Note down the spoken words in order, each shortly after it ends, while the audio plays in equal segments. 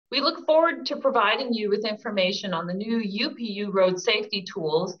We look forward to providing you with information on the new UPU road safety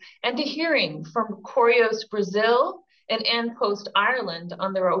tools and to hearing from Correios Brazil and An Post Ireland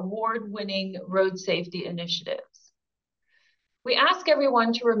on their award-winning road safety initiatives. We ask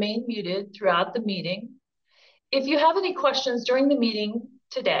everyone to remain muted throughout the meeting. If you have any questions during the meeting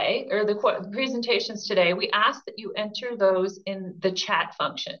today, or the presentations today, we ask that you enter those in the chat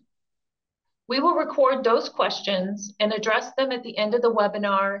function. We will record those questions and address them at the end of the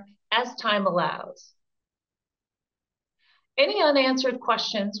webinar as time allows. Any unanswered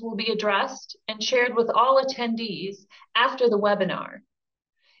questions will be addressed and shared with all attendees after the webinar.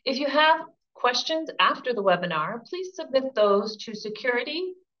 If you have questions after the webinar, please submit those to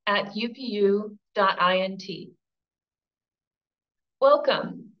security@upu.int.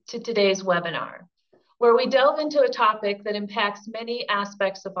 Welcome to today's webinar, where we delve into a topic that impacts many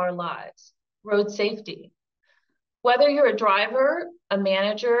aspects of our lives: road safety. Whether you're a driver, a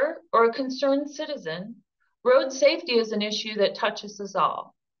manager, or a concerned citizen, road safety is an issue that touches us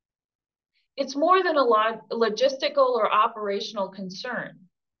all. It's more than a logistical or operational concern.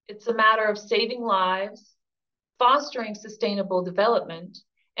 It's a matter of saving lives, fostering sustainable development,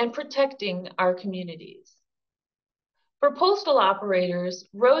 and protecting our communities. For postal operators,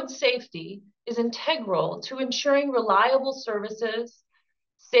 road safety is integral to ensuring reliable services,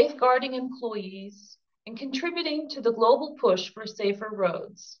 safeguarding employees, and contributing to the global push for safer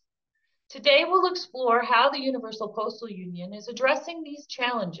roads. Today, we'll explore how the Universal Postal Union is addressing these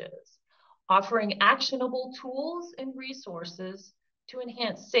challenges, offering actionable tools and resources to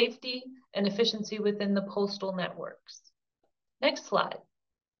enhance safety and efficiency within the postal networks. Next slide.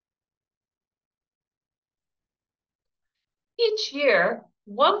 Each year,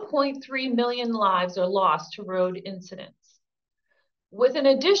 1.3 million lives are lost to road incidents, with an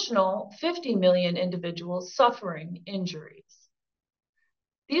additional 50 million individuals suffering injuries.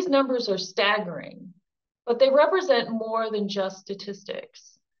 These numbers are staggering, but they represent more than just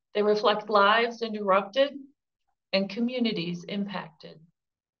statistics. They reflect lives interrupted and communities impacted.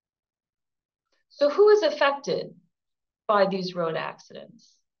 So who is affected by these road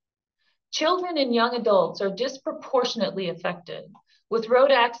accidents? Children and young adults are disproportionately affected, with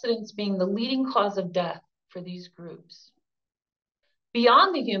road accidents being the leading cause of death for these groups.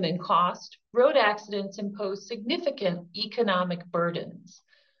 Beyond the human cost, road accidents impose significant economic burdens.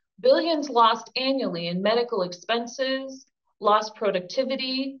 Billions lost annually in medical expenses, lost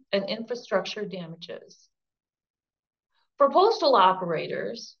productivity, and infrastructure damages. For postal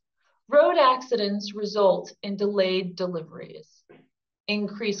operators, road accidents result in delayed deliveries,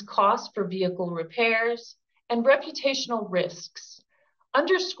 increased costs for vehicle repairs, and reputational risks,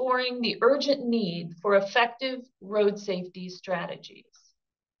 underscoring the urgent need for effective road safety strategies.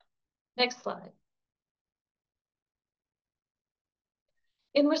 Next slide.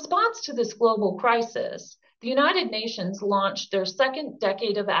 In response to this global crisis, the United Nations launched their second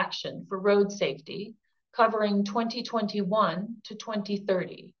decade of action for road safety, covering 2021 to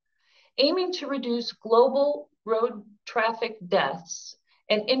 2030, aiming to reduce global road traffic deaths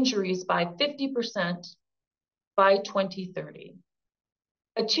and injuries by 50% by 2030.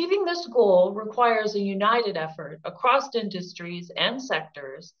 Achieving this goal requires a united effort across industries and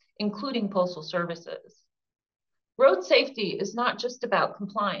sectors, including postal services. Road safety is not just about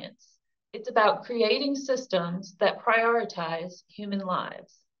compliance. It's about creating systems that prioritize human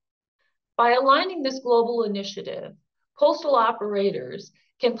lives. By aligning this global initiative, postal operators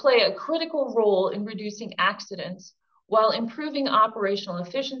can play a critical role in reducing accidents while improving operational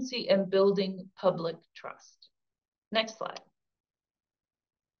efficiency and building public trust. Next slide.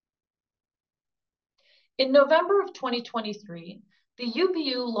 In November of 2023, the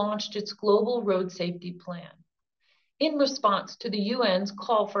UPU launched its Global Road Safety Plan in response to the UN's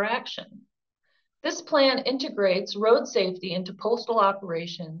call for action. This plan integrates road safety into postal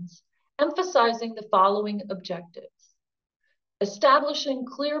operations, emphasizing the following objectives: establishing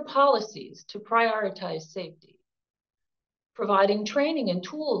clear policies to prioritize safety, providing training and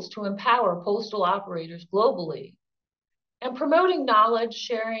tools to empower postal operators globally, and promoting knowledge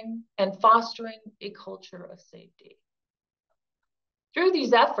sharing and fostering a culture of safety. Through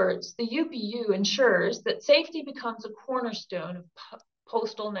these efforts, the UPU ensures that safety becomes a cornerstone of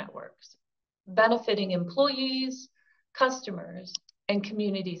postal networks, benefiting employees, customers, and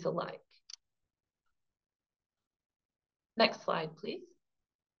communities alike. Next slide, please.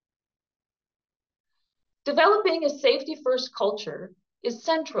 Developing a safety-first culture is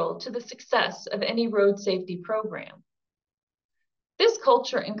central to the success of any road safety program. This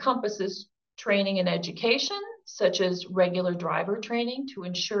culture encompasses training and education, such as regular driver training to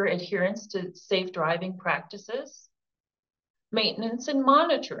ensure adherence to safe driving practices, maintenance, and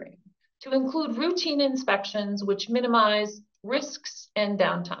monitoring to include routine inspections which minimize risks and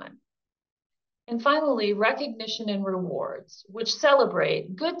downtime. And finally, recognition and rewards, which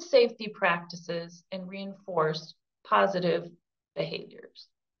celebrate good safety practices and reinforce positive behaviors.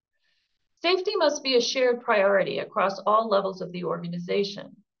 Safety must be a shared priority across all levels of the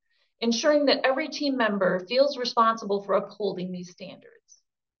organization, ensuring that every team member feels responsible for upholding these standards.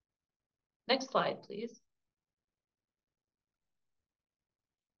 Next slide, please.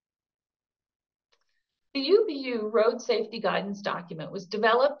 The UPU Road Safety Guidance document was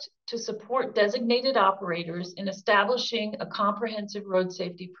developed to support designated operators in establishing a comprehensive road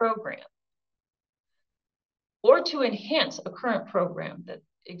safety program, or to enhance a current program that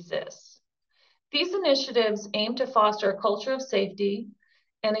exists. These initiatives aim to foster a culture of safety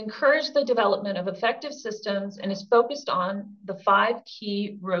and encourage the development of effective systems, and is focused on the 5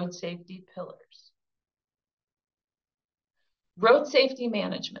 key road safety pillars. Road safety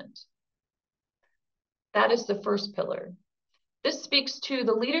management. That is the first pillar. This speaks to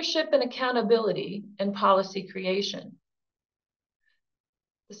the leadership and accountability and policy creation.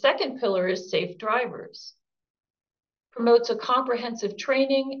 The second pillar is safe drivers. Promotes a comprehensive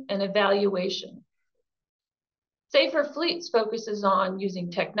training and evaluation. Safer Fleets focuses on using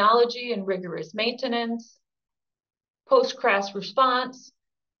technology and rigorous maintenance. Post-crash response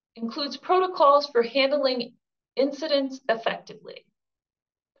includes protocols for handling incidents effectively.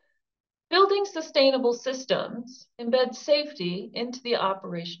 Building sustainable systems embeds safety into the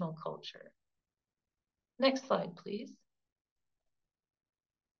operational culture. Next slide, please.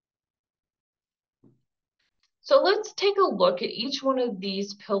 So let's take a look at each one of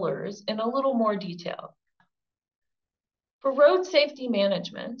these pillars in a little more detail. For road safety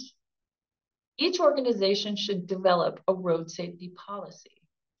management, each organization should develop a road safety policy.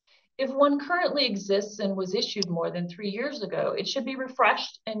 If one currently exists and was issued more than 3 years ago, it should be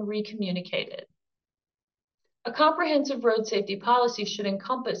refreshed and recommunicated. A comprehensive road safety policy should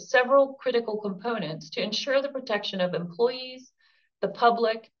encompass several critical components to ensure the protection of employees, the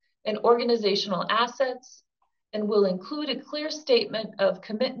public, and organizational assets, and will include a clear statement of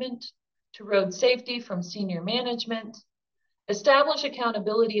commitment to road safety from senior management, establish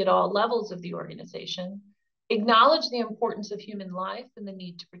accountability at all levels of the organization, acknowledge the importance of human life and the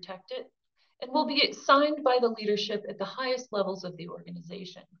need to protect it, and will be signed by the leadership at the highest levels of the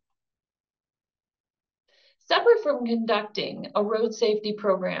organization. Separate from conducting a road safety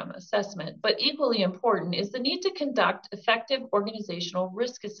program assessment, but equally important, is the need to conduct effective organizational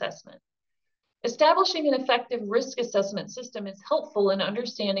risk assessment. Establishing an effective risk assessment system is helpful in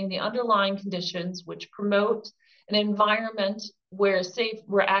understanding the underlying conditions which promote an environment where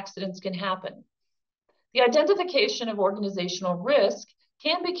accidents can happen. The identification of organizational risk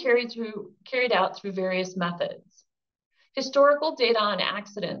can be carried out through various methods. Historical data on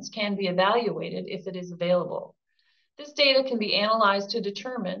accidents can be evaluated if it is available. This data can be analyzed to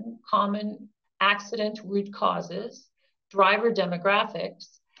determine common accident root causes, driver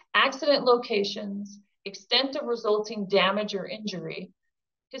demographics, accident locations, extent of resulting damage or injury.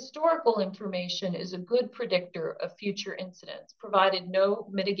 Historical information is a good predictor of future incidents, provided no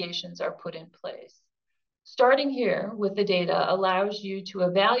mitigations are put in place. Starting here with the data allows you to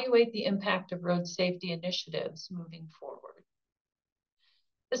evaluate the impact of road safety initiatives moving forward.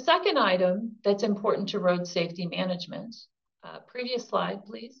 The second item that's important to road safety management, previous slide,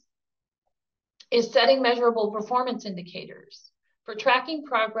 please, is setting measurable performance indicators for tracking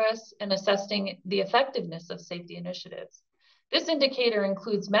progress and assessing the effectiveness of safety initiatives. This indicator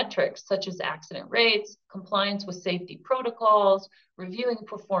includes metrics such as accident rates, compliance with safety protocols, reviewing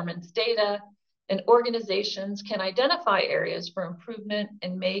performance data, and organizations can identify areas for improvement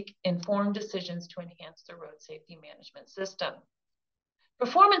and make informed decisions to enhance the road safety management system.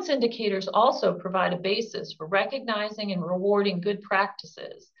 Performance indicators also provide a basis for recognizing and rewarding good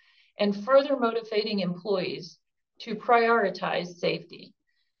practices and further motivating employees to prioritize safety.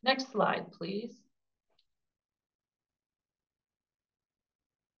 Next slide, please.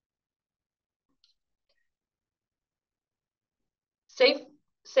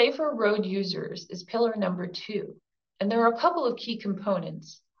 Safer road users is pillar number 2, and there are a couple of key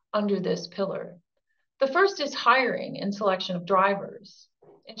components under this pillar. The first is hiring and selection of drivers.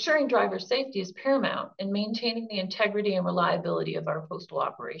 Ensuring driver safety is paramount in maintaining the integrity and reliability of our postal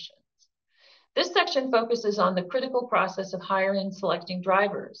operations. This section focuses on the critical process of hiring and selecting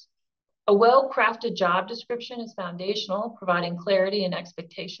drivers. A well-crafted job description is foundational, providing clarity and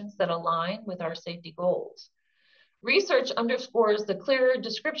expectations that align with our safety goals. Research underscores the clearer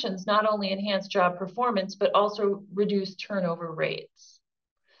descriptions not only enhance job performance, but also reduce turnover rates.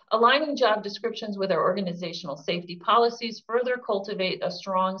 Aligning job descriptions with our organizational safety policies further cultivate a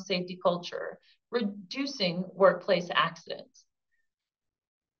strong safety culture, reducing workplace accidents.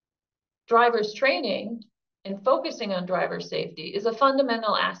 Drivers training and focusing on driver safety is a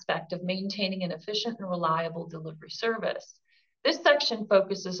fundamental aspect of maintaining an efficient and reliable delivery service. This section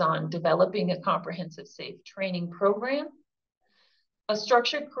focuses on developing a comprehensive safe training program, a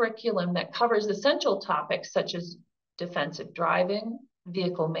structured curriculum that covers essential topics such as defensive driving,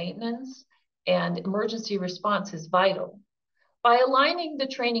 vehicle maintenance, and emergency response is vital. By aligning the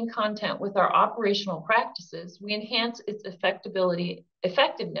training content with our operational practices, we enhance its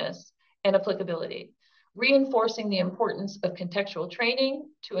effectiveness and applicability, reinforcing the importance of contextual training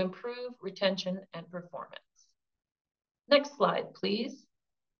to improve retention and performance. Next slide, please.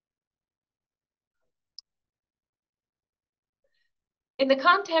 In the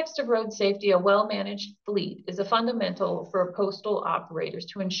context of road safety, a well-managed fleet is a fundamental for postal operators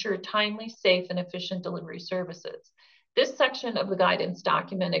to ensure timely, safe, and efficient delivery services. This section of the guidance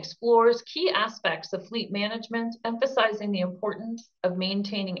document explores key aspects of fleet management, emphasizing the importance of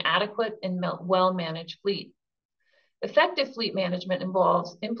maintaining adequate and well-managed fleet. Effective fleet management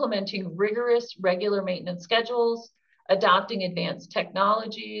involves implementing rigorous regular maintenance schedules, adopting advanced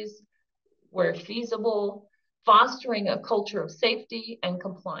technologies where feasible, fostering a culture of safety and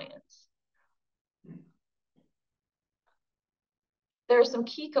compliance. There are some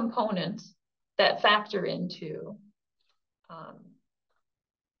key components that factor into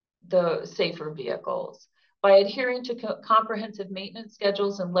the safer vehicles. By adhering to comprehensive maintenance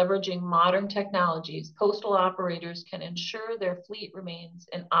schedules and leveraging modern technologies, postal operators can ensure their fleet remains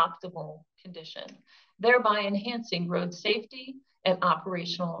in optimal condition, thereby enhancing road safety and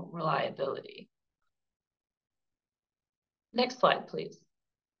operational reliability. Next slide, please.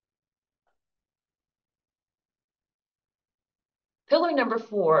 Pillar number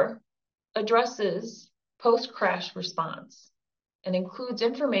 4 addresses post-crash response and includes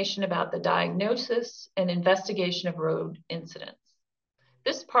information about the diagnosis and investigation of road incidents.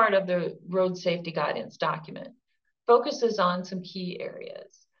 This part of the road safety guidance document focuses on some key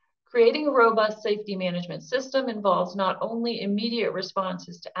areas. Creating a robust safety management system involves not only immediate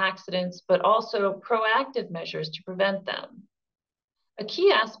responses to accidents, but also proactive measures to prevent them. A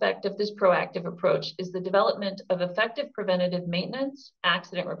key aspect of this proactive approach is the development of effective preventative maintenance,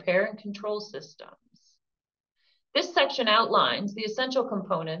 accident repair, and control systems. This section outlines the essential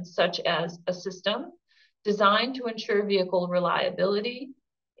components such as a system designed to ensure vehicle reliability,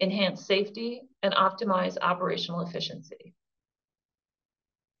 enhance safety, and optimize operational efficiency.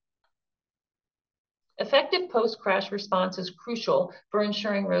 Effective post-crash response is crucial for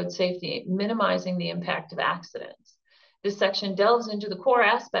ensuring road safety, minimizing the impact of accidents. This section delves into the core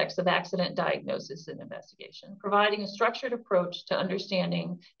aspects of accident diagnosis and investigation, providing a structured approach to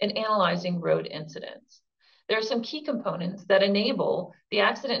understanding and analyzing road incidents. There are some key components that enable the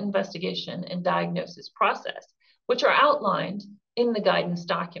accident investigation and diagnosis process, which are outlined in the guidance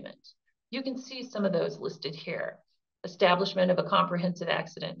document. You can see some of those listed here. Establishment of a comprehensive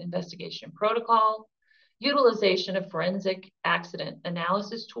accident investigation protocol, utilization of forensic accident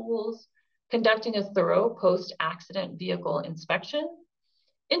analysis tools, conducting a thorough post-accident vehicle inspection,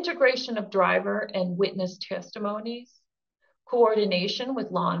 integration of driver and witness testimonies, coordination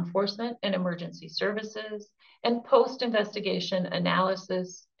with law enforcement and emergency services, and post-investigation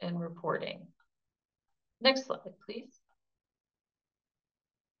analysis and reporting. Next slide, please.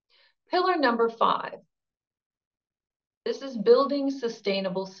 Pillar number 5. This is building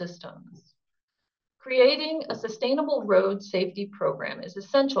sustainable systems. Creating a sustainable road safety program is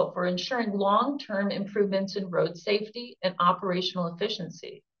essential for ensuring long-term improvements in road safety and operational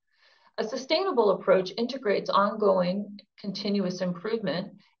efficiency. A sustainable approach integrates ongoing continuous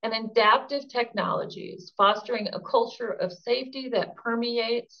improvement and adaptive technologies, fostering a culture of safety that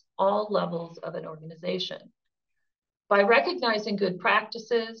permeates all levels of an organization. By recognizing good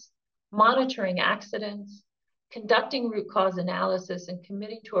practices, monitoring accidents, conducting root cause analysis, and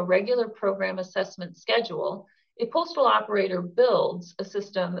committing to a regular program assessment schedule, a postal operator builds a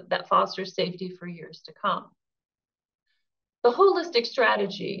system that fosters safety for years to come. The holistic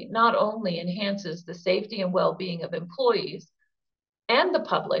strategy not only enhances the safety and well-being of employees and the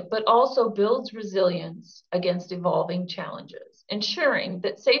public, but also builds resilience against evolving challenges, ensuring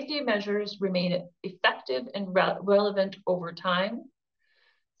that safety measures remain effective and relevant over time,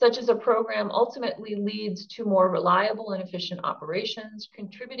 such as a program ultimately leads to more reliable and efficient operations,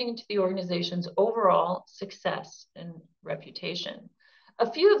 contributing to the organization's overall success and reputation.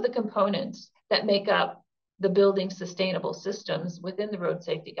 A few of the components that make up the building sustainable systems within the road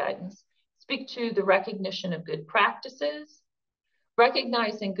safety guidance speak to the recognition of good practices,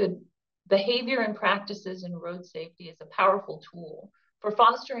 Recognizing good behavior and practices in road safety is a powerful tool for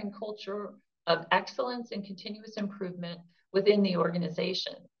fostering culture of excellence and continuous improvement within the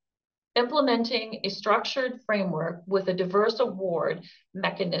organization. Implementing a structured framework with a diverse award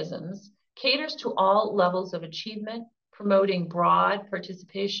mechanisms caters to all levels of achievement, promoting broad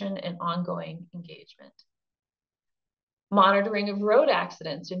participation and ongoing engagement. Monitoring of road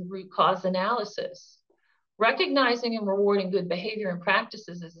accidents and root cause analysis. Recognizing and rewarding good behavior and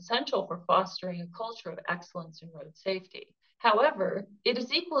practices is essential for fostering a culture of excellence in road safety. However, it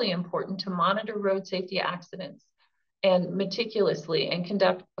is equally important to monitor road safety accidents and meticulously and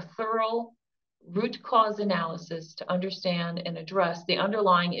conduct a thorough root cause analysis to understand and address the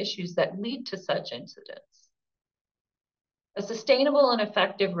underlying issues that lead to such incidents. A sustainable and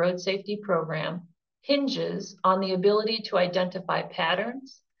effective road safety program hinges on the ability to identify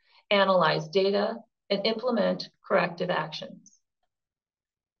patterns, analyze data, and implement corrective actions.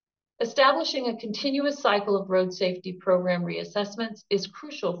 Establishing a continuous cycle of road safety program reassessments is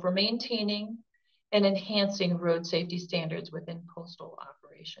crucial for maintaining and enhancing road safety standards within postal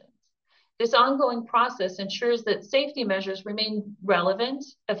operations. This ongoing process ensures that safety measures remain relevant,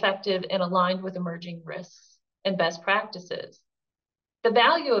 effective, and aligned with emerging risks and best practices. The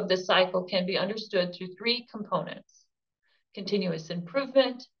value of this cycle can be understood through three components: continuous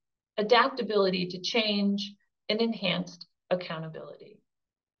improvement, adaptability to change, and enhanced accountability.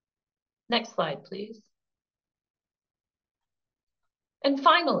 Next slide, please. And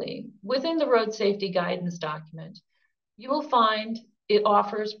finally, within the road safety guidance document, you will find it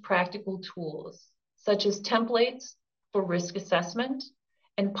offers practical tools, such as templates for risk assessment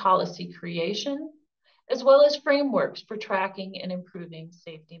and policy creation, as well as frameworks for tracking and improving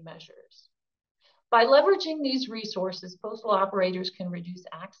safety measures. By leveraging these resources, postal operators can reduce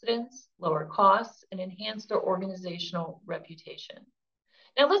accidents, lower costs, and enhance their organizational reputation.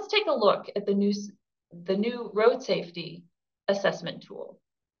 Now let's take a look at the new road safety assessment tool.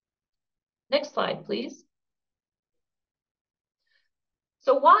 Next slide, please.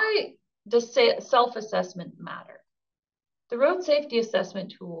 So why does self-assessment matter? The road safety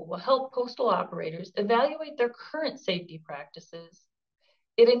assessment tool will help postal operators evaluate their current safety practices.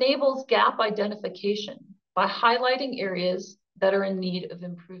 It enables gap identification by highlighting areas that are in need of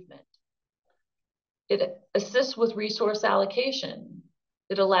improvement. It assists with resource allocation.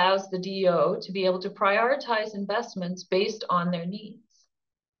 It allows the DO to be able to prioritize investments based on their needs.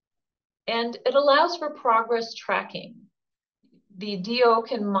 And it allows for progress tracking. The DO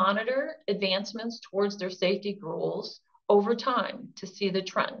can monitor advancements towards their safety goals over time to see the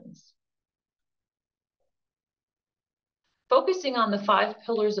trends. Focusing on the 5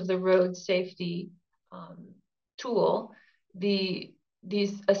 pillars of the road safety tool, the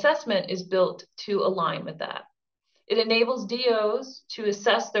assessment is built to align with that. It enables DOs to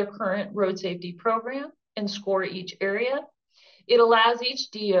assess their current road safety program and score each area. It allows each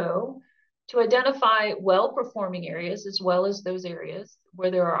DO to identify well-performing areas as well as those areas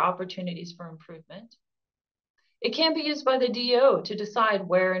where there are opportunities for improvement. It can be used by the DO to decide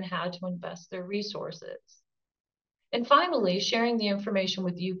where and how to invest their resources. And finally, sharing the information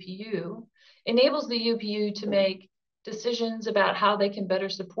with UPU enables the UPU to make decisions about how they can better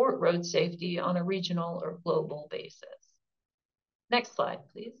support road safety on a regional or global basis. Next slide,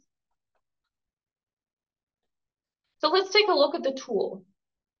 please. So let's take a look at the tool.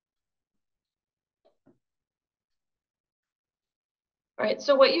 All right,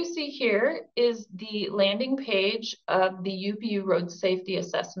 so what you see here is the landing page of the UPU Road Safety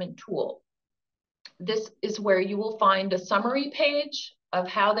Assessment tool. This is where you will find a summary page of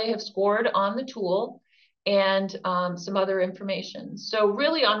how they have scored on the tool and some other information. So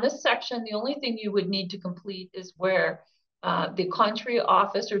really on this section, the only thing you would need to complete is where the country,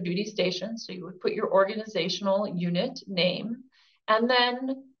 office, or duty station. So you would put your organizational unit name and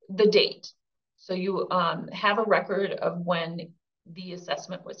then the date. So you have a record of when the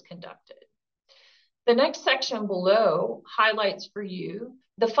assessment was conducted. The next section below highlights for you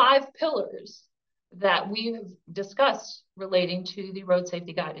the 5 pillars that we've discussed relating to the road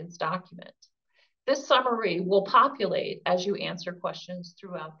safety guidance document. This summary will populate as you answer questions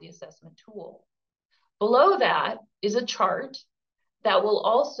throughout the assessment tool. Below that is a chart that will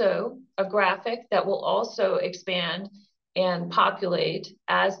also, a graphic that will also expand and populate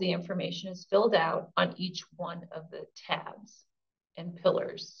as the information is filled out on each one of the tabs and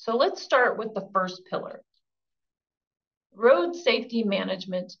pillars. So let's start with the first pillar, Road Safety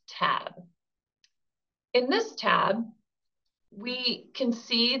Management tab. In this tab, we can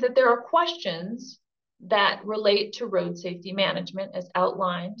see that there are questions that relate to road safety management as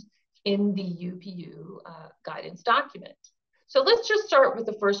outlined in the UPU guidance document. So let's just start with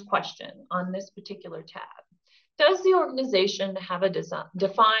the first question on this particular tab. Does the organization have a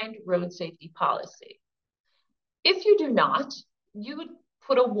defined road safety policy? If you do not, you would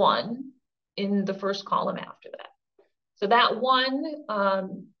put a 1 in the first column after that. So that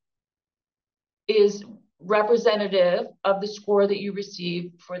 1 is representative of the score that you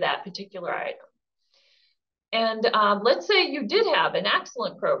receive for that particular item. And let's say you did have an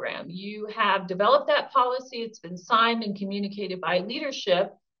excellent program. You have developed that policy, it's been signed and communicated by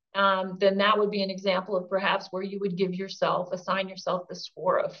leadership, then that would be an example of perhaps where you would assign yourself the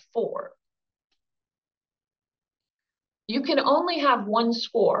score of 4. You can only have 1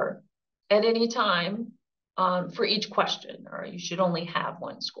 score at any time for each question, or you should only have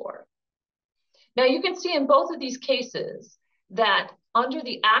 1 score. Now you can see in both of these cases that under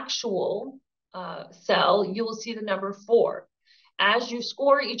the actual cell, you will see the number 4. As you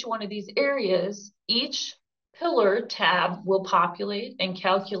score each one of these areas, each pillar tab will populate and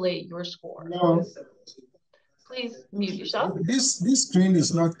calculate your score. No. Please mute yourself. This screen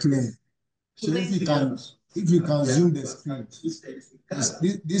is not clear. So if you can zoom the screen,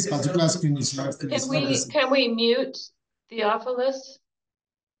 this particular screen is not clear. Can we mute Theophilus?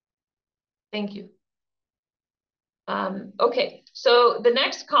 Thank you. Okay, so the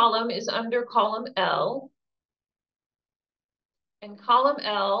next column is under column L. And column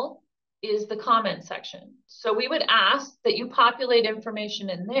L is the comment section. So we would ask that you populate information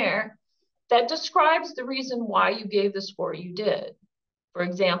in there that describes the reason why you gave the score you did. For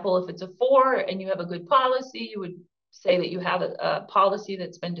example, if it's a 4 and you have a good policy, you would say that you have a policy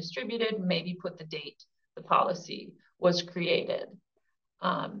that's been distributed, and maybe put the date the policy was created.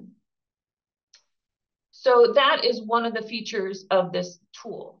 So that is one of the features of this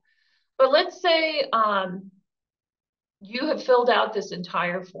tool. But let's say you have filled out this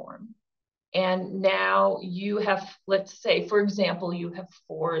entire form, and now you have, let's say, for example, you have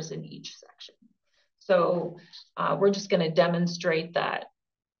 4s in each section. So we're just going to demonstrate that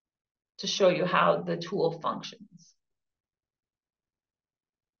to show you how the tool functions.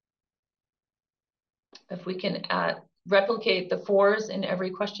 If we can replicate the 4s in every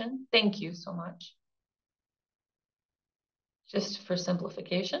question, thank you so much. Just for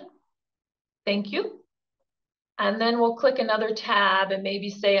simplification. Thank you. And then we'll click another tab and maybe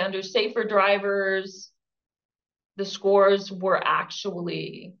say under safer drivers, the scores were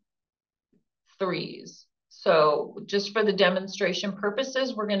actually 3s. So just for the demonstration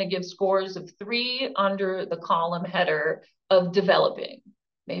purposes, we're going to give scores of 3 under the column header of developing.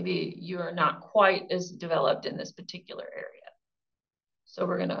 Maybe you're not quite as developed in this particular area. So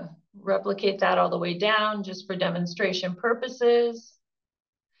we're going to replicate that all the way down just for demonstration purposes.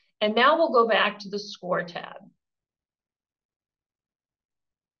 And now we'll go back to the score tab.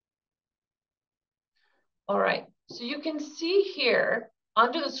 All right, so you can see here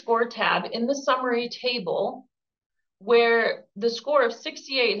under the score tab in the summary table where the score of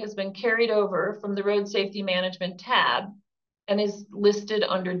 68 has been carried over from the road safety management tab and is listed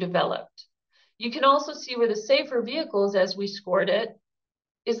under developed. You can also see where the safer vehicles, as we scored it,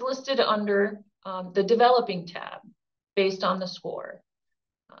 is listed under the developing tab based on the score.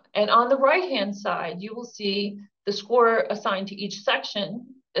 And on the right-hand side, you will see the score assigned to each section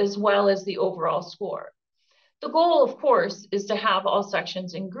as well as the overall score. The goal, of course, is to have all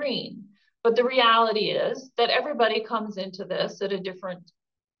sections in green, but the reality is that everybody comes into this at a different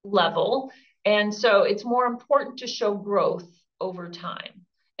level. And so it's more important to show growth over time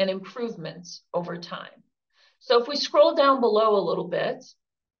and improvements over time. So if we scroll down below a little bit,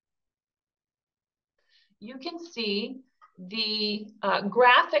 you can see the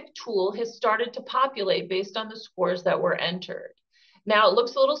graphic tool has started to populate based on the scores that were entered. Now it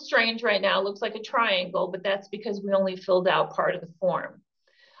looks a little strange right now, it looks like a triangle, but that's because we only filled out part of the form.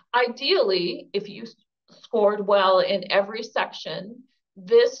 Ideally, if you scored well in every section,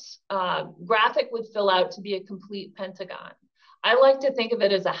 this graphic would fill out to be a complete pentagon. I like to think of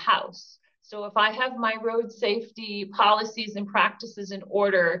it as a house. So if I have my road safety policies and practices in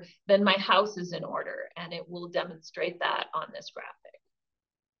order, then my house is in order, and it will demonstrate that on this graphic.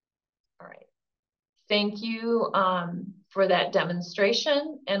 All right. Thank you for that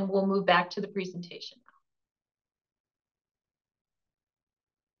demonstration, and we'll move back to the presentation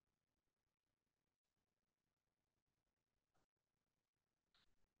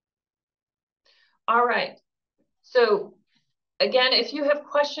now. All right. So again, if you have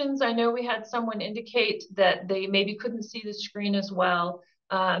questions, I know we had someone indicate that they maybe couldn't see the screen as well,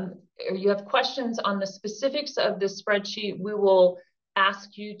 or you have questions on the specifics of this spreadsheet, we will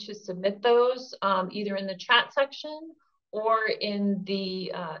ask you to submit those either in the chat section or in the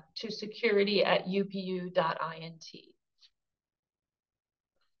to security@upu.int.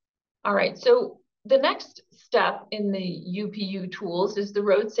 All right, so the next step in the UPU tools is the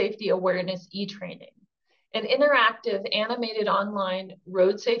Road Safety Awareness e-training. An interactive, animated online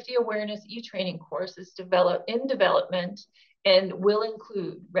road safety awareness e-training course is in development and will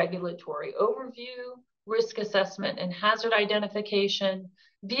include regulatory overview, risk assessment and hazard identification,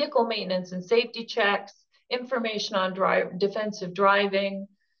 vehicle maintenance and safety checks, information on defensive driving,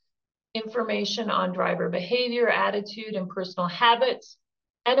 information on driver behavior, attitude, and personal habits,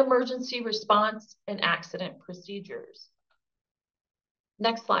 and emergency response and accident procedures.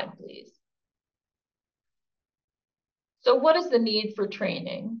 Next slide, please. So what is the need for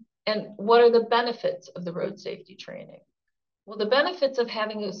training, and what are the benefits of the road safety training? Well, the benefits of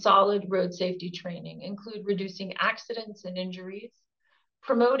having a solid road safety training include reducing accidents and injuries,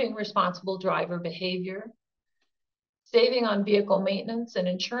 promoting responsible driver behavior, saving on vehicle maintenance and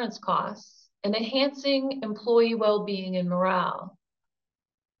insurance costs, and enhancing employee well-being and morale.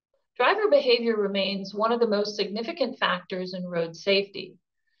 Driver behavior remains one of the most significant factors in road safety.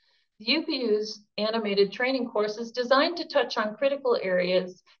 The UPU's animated training course is designed to touch on critical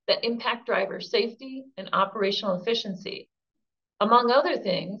areas that impact driver safety and operational efficiency. Among other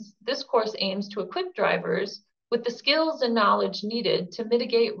things, this course aims to equip drivers with the skills and knowledge needed to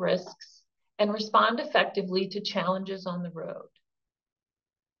mitigate risks and respond effectively to challenges on the road.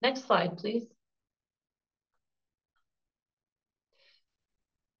 Next slide, please.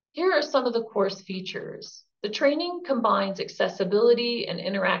 Here are some of the course features. The training combines accessibility and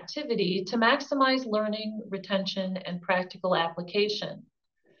interactivity to maximize learning, retention, and practical application.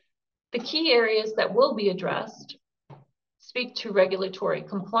 The key areas that will be addressed speak to regulatory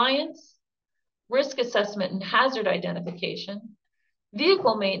compliance, risk assessment and hazard identification,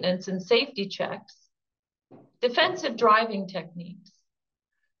 vehicle maintenance and safety checks, defensive driving techniques,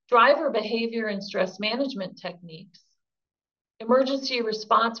 driver behavior and stress management techniques, emergency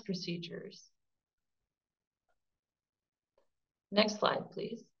response procedures. Next slide,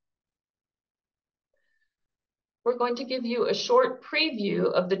 please. We're going to give you a short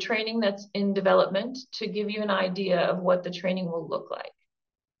preview of the training that's in development to give you an idea of what the training will look like.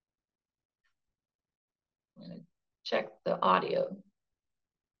 I'm going to check the audio.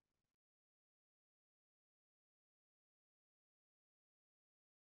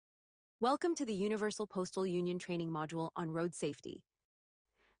 Welcome to the Universal Postal Union Training Module on Road Safety.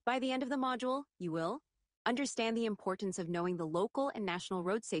 By the end of the module, you will understand the importance of knowing the local and national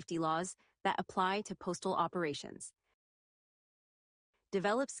road safety laws that apply to postal operations.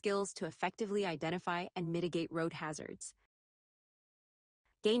 Develop skills to effectively identify and mitigate road hazards.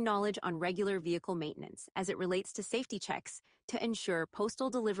 Gain knowledge on regular vehicle maintenance as it relates to safety checks to ensure postal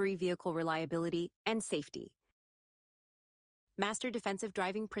delivery vehicle reliability and safety. Master defensive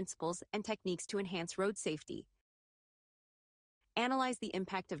driving principles and techniques to enhance road safety. Analyze the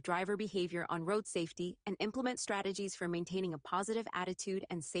impact of driver behavior on road safety and implement strategies for maintaining a positive attitude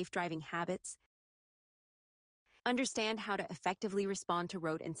and safe driving habits. Understand how to effectively respond to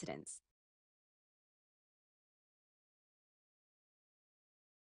road incidents.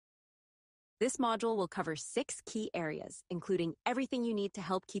 This module will cover 6 key areas, including everything you need to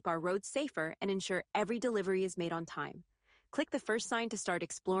help keep our roads safer and ensure every delivery is made on time. Click the first sign to start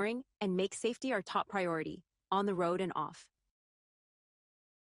exploring and make safety our top priority, on the road and off.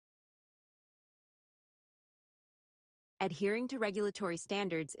 Adhering to regulatory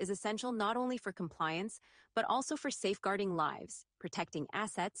standards is essential not only for compliance, but also for safeguarding lives, protecting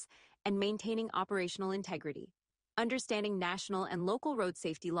assets, and maintaining operational integrity. Understanding national and local road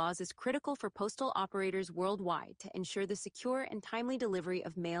safety laws is critical for postal operators worldwide to ensure the secure and timely delivery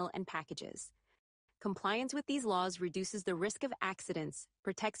of mail and packages. Compliance with these laws reduces the risk of accidents,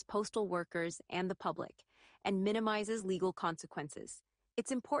 protects postal workers and the public, and minimizes legal consequences.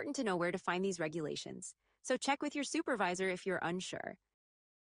 It's important to know where to find these regulations, so check with your supervisor if you're unsure.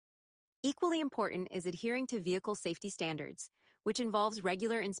 Equally important is adhering to vehicle safety standards, which involves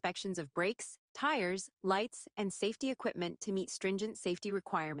regular inspections of brakes, tires, lights, and safety equipment to meet stringent safety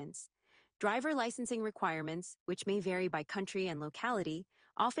requirements. Driver licensing requirements, which may vary by country and locality,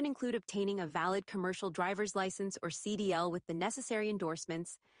 often include obtaining a valid commercial driver's license or CDL with the necessary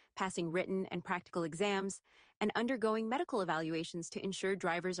endorsements, passing written and practical exams, and undergoing medical evaluations to ensure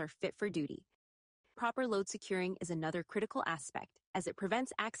drivers are fit for duty. Proper load securing is another critical aspect, as it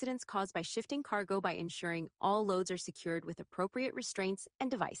prevents accidents caused by shifting cargo by ensuring all loads are secured with appropriate restraints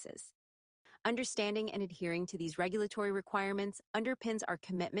and devices. Understanding and adhering to these regulatory requirements underpins our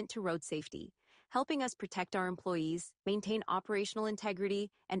commitment to road safety, helping us protect our employees, maintain operational integrity,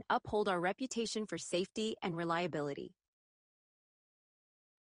 and uphold our reputation for safety and reliability.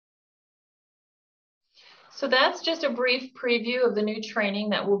 So that's just a brief preview of the new training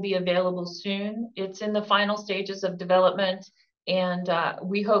that will be available soon. It's in the final stages of development, and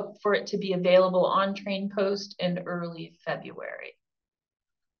we hope for it to be available on TrainPost in early February.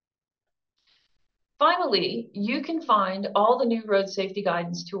 Finally, you can find all the new road safety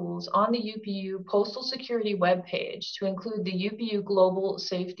guidance tools on the UPU Postal Security webpage, to include the UPU Global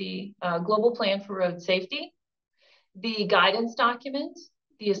Plan for Road Safety, the guidance document,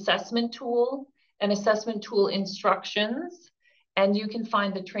 the assessment tool, and assessment tool instructions. And you can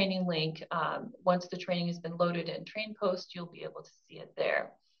find the training link. Once the training has been loaded in TrainPost, you'll be able to see it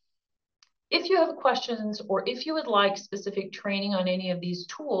there. If you have questions, or if you would like specific training on any of these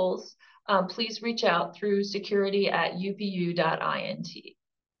tools, please reach out through security@upu.int.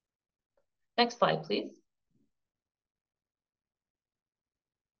 Next slide, please.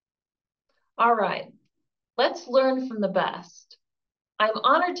 All right, let's learn from the best. I'm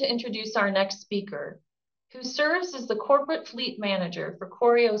honored to introduce our next speaker, who serves as the Corporate Fleet Manager for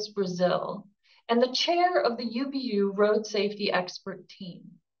Correios Brazil and the chair of the UPU Road Safety Expert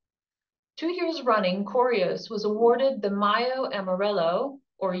Team. 2 years running, Correios was awarded the Mayo Amarelo,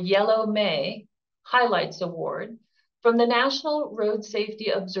 or Yellow May, Highlights Award from the National Road Safety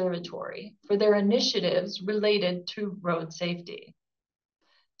Observatory for their initiatives related to road safety.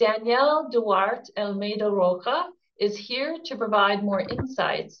 Danielle Duarte Almeida Roca is here to provide more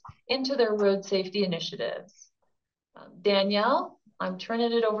insights into their road safety initiatives. Danielle, I'm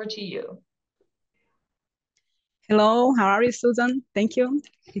turning it over to you. Hello, how are you, Susan? Thank you.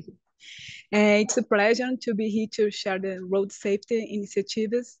 It's a pleasure to be here to share the road safety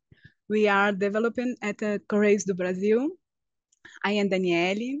initiatives we are developing at the Correios do Brasil. I am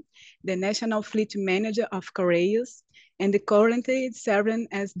Daniele, the National Fleet Manager of Correios, and currently serving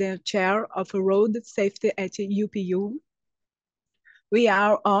as the Chair of Road Safety at UPU. We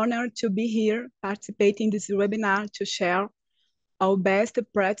are honored to be here participating in this webinar to share our best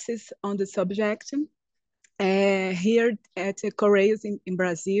practices on the subject. Here at Correios in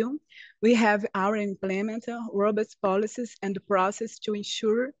Brazil, we have our implement robust policies and process to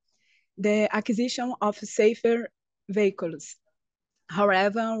ensure the acquisition of safer vehicles.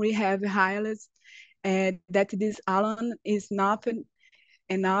 However, we have highlighted that this alone is not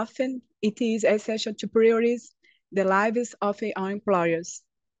enough. It is essential to prioritize the lives of our employers.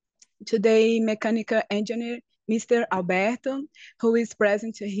 Today, mechanical engineer Mr. Alberto, who is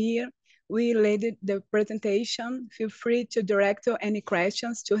present here, we led the presentation. Feel free to direct any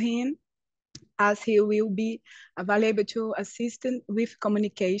questions to him, as he will be available to assist with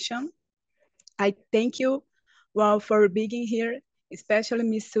communication. I thank you all for being here, especially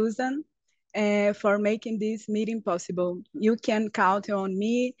Ms. Susan, for making this meeting possible. You can count on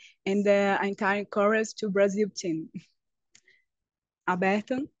me and the entire Correios do Brasil team.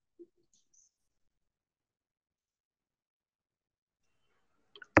 Alberto?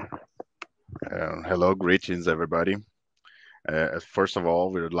 Hello, greetings, everybody. First of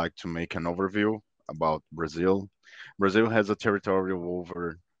all, we would like to make an overview about Brazil. Brazil has a territory of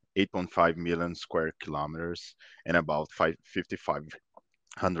over 8.5 million square kilometers and about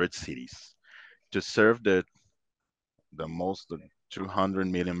 5,500 cities. To serve the most 200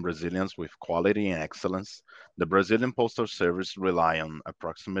 million Brazilians with quality and excellence, the Brazilian Postal Service rely on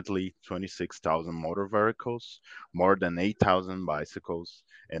approximately 26,000 motor vehicles, more than 8,000 bicycles,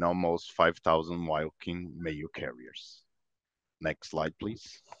 and almost 5,000 walking mail carriers. Next slide,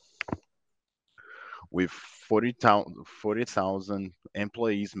 please. With 40,000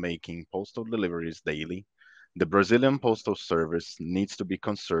 employees making postal deliveries daily, the Brazilian Postal Service needs to be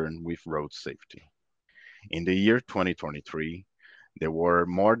concerned with road safety. In the year 2023, there were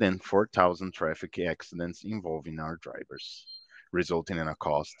more than 4,000 traffic accidents involving our drivers, resulting in a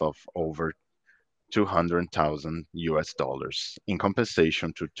cost of over $200,000 in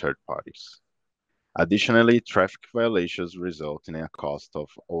compensation to third parties. Additionally, traffic violations result in a cost of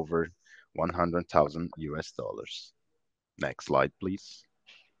over $100,000. Next slide, please.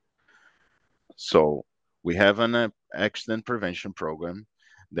 So we have an accident prevention program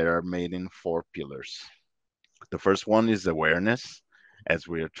that are made in 4 pillars. The first one is awareness, as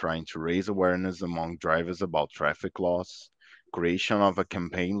we are trying to raise awareness among drivers about traffic laws, creation of a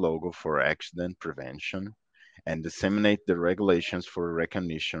campaign logo for accident prevention, and disseminate the regulations for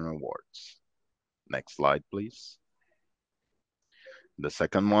recognition awards. Next slide, please. The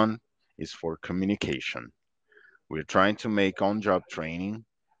second one is for communication. We're trying to make on-job training,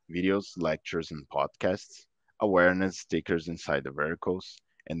 videos, lectures, and podcasts, awareness stickers inside the vehicles,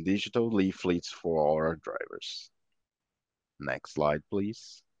 and digital leaflets for all our drivers. Next slide,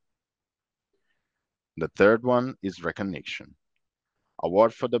 please. The third one is recognition.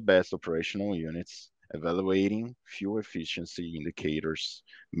 Award for the best operational units, evaluating fuel efficiency indicators,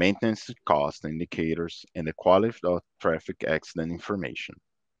 maintenance cost indicators, and the quality of traffic accident information.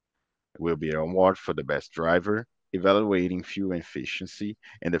 It will be an award for the best driver, evaluating fuel efficiency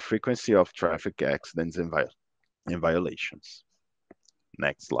and the frequency of traffic accidents and violations.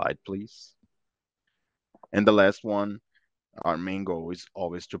 Next slide, please. And the last one, our main goal is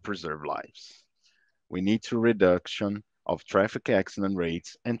always to preserve lives. We need to reduction of traffic accident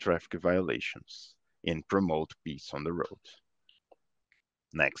rates and traffic violations and promote peace on the road.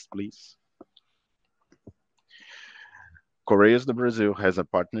 Next, please. Correios do Brasil has a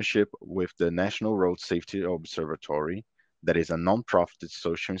partnership with the National Road Safety Observatory, that is a non-profit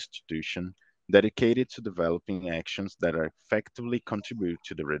social institution dedicated to developing actions that effectively contribute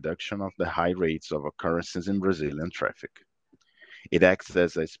to the reduction of the high rates of occurrences in Brazilian traffic. It acts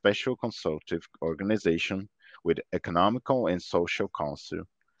as a special consultative organization with Economical and Social Council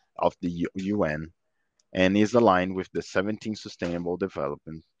of the UN and is aligned with the 17 Sustainable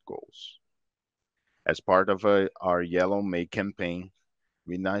Development Goals. As part of our Yellow May campaign,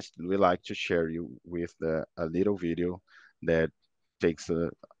 we like to share you with a little video that takes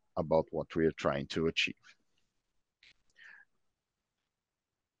about what we are trying to achieve.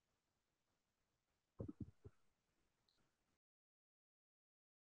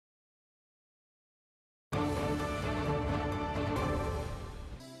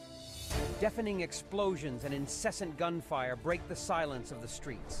 Deafening explosions and incessant gunfire break the silence of the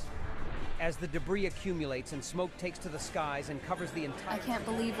streets. As the debris accumulates and smoke takes to the skies and covers the entire... I can't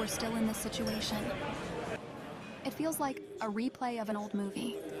believe we're still in this situation. It feels like a replay of an old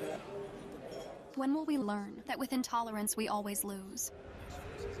movie. When will we learn that with intolerance we always lose?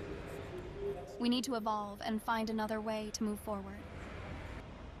 We need to evolve and find another way to move forward.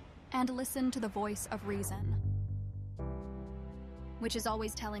 And listen to the voice of reason, which is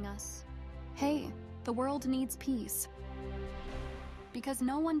always telling us, hey, the world needs peace. Because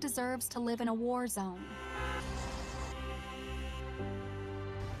no one deserves to live in a war zone.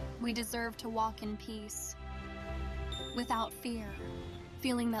 We deserve to walk in peace, without fear,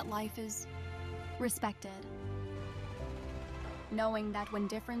 feeling that life is respected. Knowing that when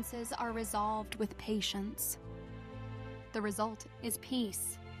differences are resolved with patience, the result is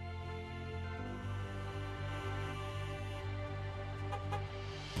peace.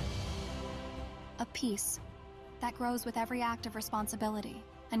 A peace that grows with every act of responsibility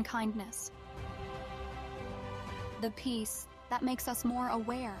and kindness. The peace that makes us more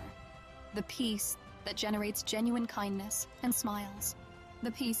aware. The peace that generates genuine kindness and smiles. The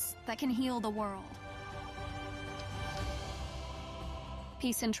peace that can heal the world.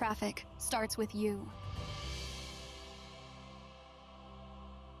 Peace in traffic starts with you.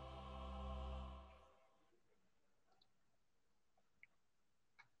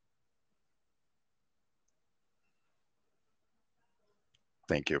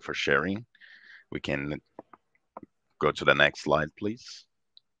 Thank you for sharing. We can go to the next slide, please.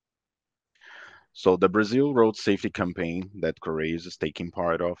 So the Brazil Road Safety Campaign that Correios is taking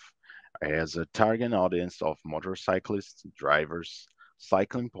part of has a target audience of motorcyclists, drivers,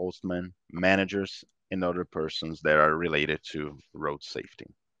 cycling postmen, managers, and other persons that are related to road safety.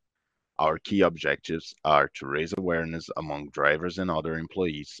 Our key objectives are to raise awareness among drivers and other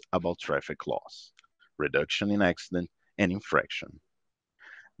employees about traffic laws, reduction in accident and infraction.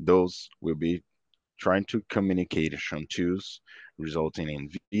 Those will be trying to communication tools, resulting in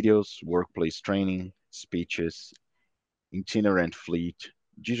videos, workplace training, speeches, itinerant fleet,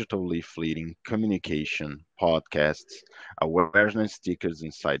 digital leafleting, communication, podcasts, awareness stickers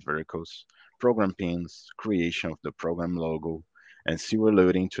inside vehicles, program pins, creation of the program logo, and sewer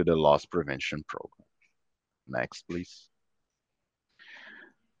loading to the loss prevention program. Next, please.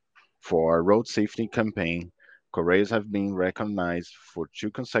 For our road safety campaign, Correios have been recognized for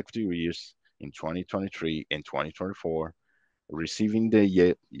 2 consecutive years in 2023 and 2024, receiving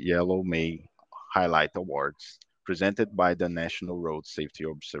the Yellow May Highlight Awards presented by the National Road Safety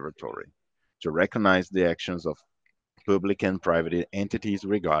Observatory to recognize the actions of public and private entities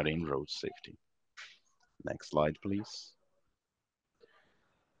regarding road safety. Next slide, please.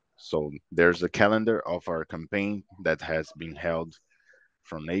 So there's a calendar of our campaign that has been held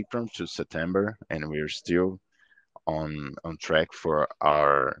from April to September, and we're still on track for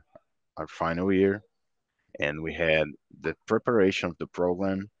our final year. And we had the preparation of the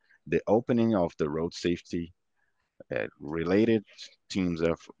program, the opening of the road safety related teams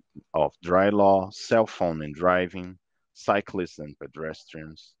of dry law, cell phone and driving, cyclists and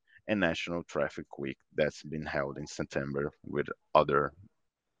pedestrians, and National Traffic Week that's been held in September with other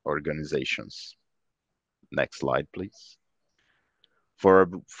organizations. Next slide, please.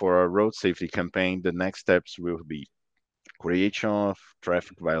 For a road safety campaign, the next steps will be creation of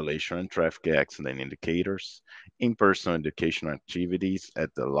traffic violation and traffic accident indicators, in-person educational activities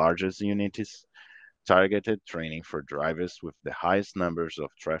at the largest units, targeted training for drivers with the highest numbers of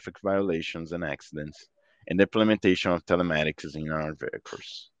traffic violations and accidents, and the implementation of telematics in our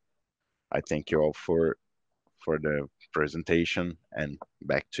vehicles. I thank you all for the presentation, and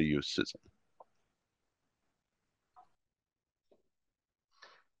back to you, Susan.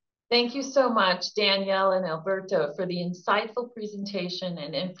 Thank you so much, Danielle and Alberto, for the insightful presentation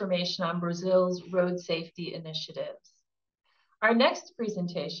and information on Brazil's road safety initiatives. Our next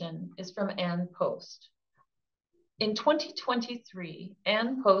presentation is from Ann Post. In 2023,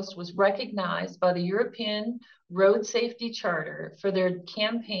 Ann Post was recognized by the European Road Safety Charter for their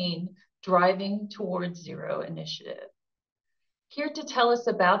campaign Driving Towards Zero initiative. Here to tell us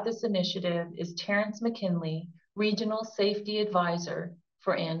about this initiative is Terrence McKinley, Regional Safety Advisor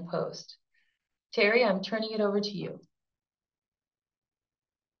for Ann Post. Terry, I'm turning it over to you.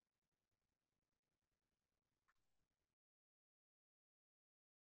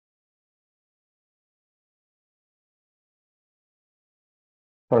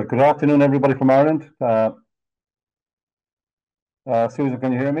 Sorry, good afternoon, everybody from Ireland. Susan,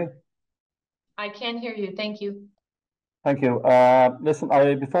 can you hear me? I can hear you. Thank you. Thank you. Listen,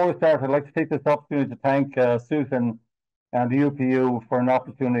 before we start, I'd like to take this opportunity to thank Susan and the UPU for an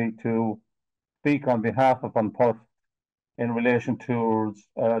opportunity to speak on behalf of UnPost in relation to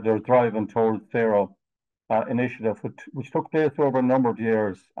their Driving Towards Zero initiative, which took place over a number of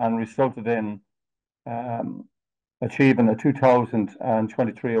years and resulted in achieving a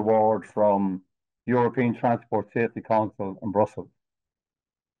 2023 award from European Transport Safety Council in Brussels.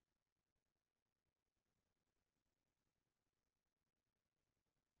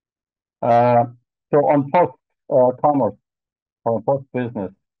 So on post commerce or on post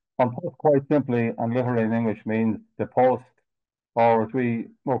business, on post quite simply and literally in English means the post, or as we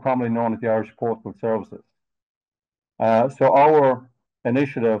more commonly known as the Irish Postal Services. So our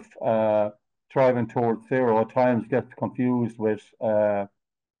initiative, Driving Towards Zero, at times gets confused with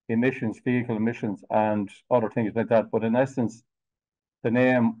emissions, vehicle emissions, and other things like that. But in essence, the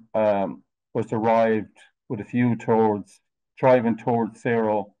name was derived with a view towards driving towards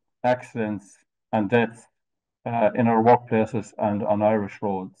zero accidents and deaths in our workplaces and on Irish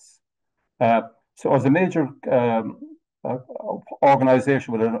roads. So as a major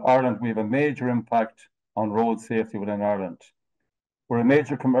organisation within Ireland, we have a major impact on road safety within Ireland. We're a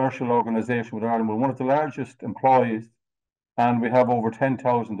major commercial organisation within Ireland. We're one of the largest employees, and we have over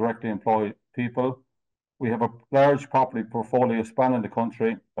 10,000 directly employed people. We have a large property portfolio spanning the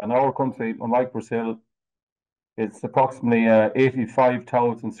country, and our country, unlike Brazil, it's approximately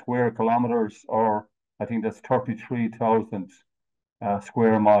 85,000 square kilometres, or I think that's 33,000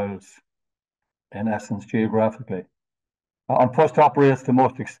 square miles in essence geographically. UnPost operates the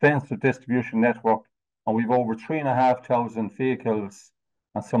most extensive distribution network, and we've over 3,500 vehicles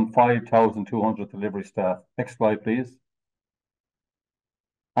and some 5,200 delivery staff. Next slide, please.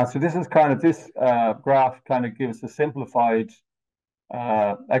 And so this is kind of, this graph kind of gives a simplified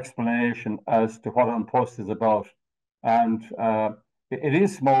explanation as to what UnPost is about. And it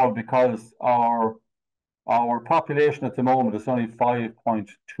is small because our population at the moment is only 5.2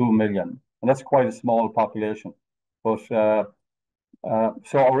 million, and that's quite a small population. But so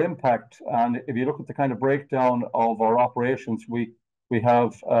our impact, and if you look at the kind of breakdown of our operations, we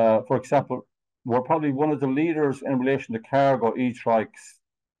have, for example, we're probably one of the leaders in relation to cargo e-trikes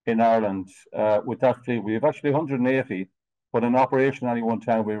in Ireland with that fleet. We have actually 180, but in operation at any one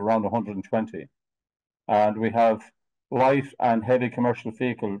time we have around 120. And we have light and heavy commercial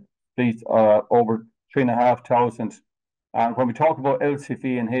vehicle fleets over 3,500. And when we talk about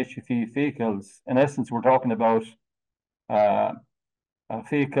LCV and HCV vehicles, in essence, we're talking about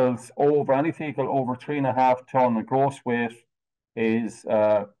vehicles over, any vehicle over 3.5 ton gross weight is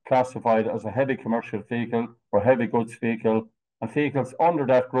classified as a heavy commercial vehicle or heavy goods vehicle, and vehicles under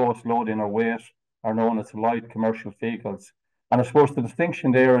that gross loading or weight are known as light commercial vehicles. And I suppose the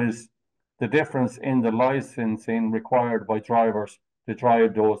distinction there is the difference in the licensing required by drivers to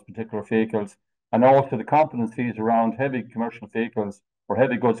drive those particular vehicles, and also the competencies around heavy commercial vehicles or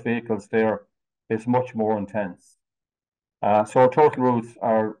heavy goods vehicles there is much more intense. So our total routes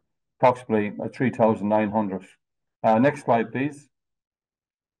are approximately 3,900. Next slide, please.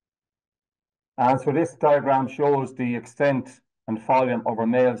 And so this diagram shows the extent and volume of our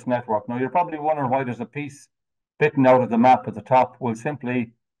mails network. Now, you're probably wondering why there's a piece bitten out of the map at the top. Well,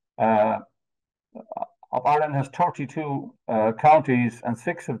 simply, Ireland has 32 counties, and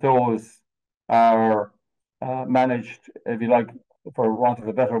 6 of those are managed, if you like, for want of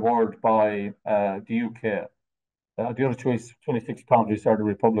a better word, by the UK. The other 26 countries are the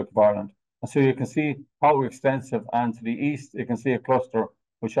Republic of Ireland. And so you can see how extensive, and to the east, you can see a cluster,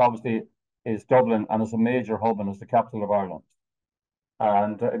 which obviously is Dublin and is a major hub and is the capital of Ireland.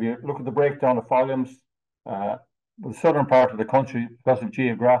 And if you look at the breakdown of volumes, the southern part of the country, because of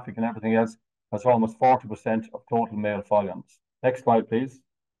geographic and everything else, has almost 40% of total mail volumes. Next slide, please.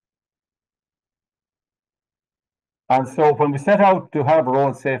 And so when we set out to have a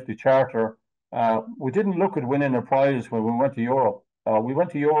road safety charter, we didn't look at winning a prize when we went to Europe. We went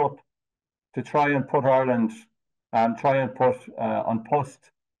to Europe to try and put Ireland and try and put on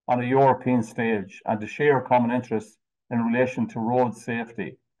Post on a European stage and to share common interests in relation to road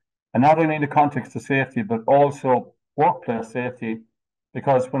safety. And not only in the context of safety, but also workplace safety,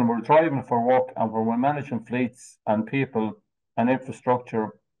 because when we're driving for work and when we're managing fleets and people and infrastructure,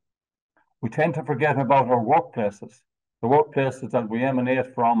 we tend to forget about our workplaces, the workplaces that we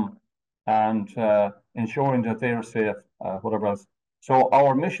emanate from, and ensuring that they are safe, whatever else. So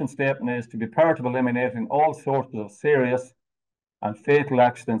our mission statement is to be part of eliminating all sorts of serious and fatal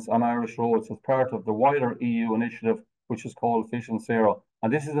accidents on Irish roads as part of the wider EU initiative, which is called Vision Zero.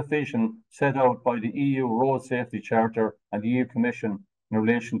 And this is a vision set out by the EU Road Safety Charter and the EU Commission in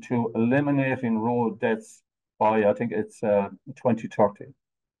relation to eliminating road deaths by, I think it's 2030.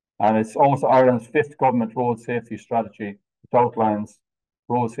 And it's also Ireland's 5th government road safety strategy, which outlines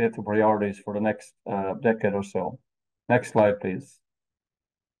road safety priorities for the next decade or so. Next slide, please.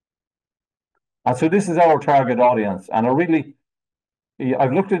 And so this is our target audience. And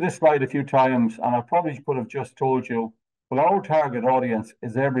I've looked at this slide a few times, and I probably could have just told you, well, our target audience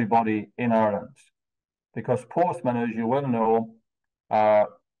is everybody in Ireland, because postmen, as you well know,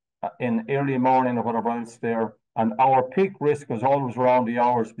 in early morning or whatever else there, and our peak risk is always around the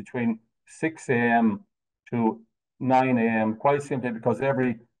hours between 6 a.m. to 9 a.m., quite simply because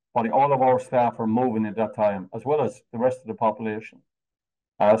all of our staff are moving at that time, as well as the rest of the population.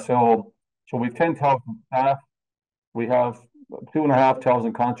 So we've 10,000 staff, we have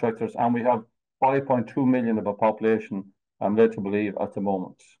 2,500 contractors, and we have 5.2 million of a population, I'm led to believe, at the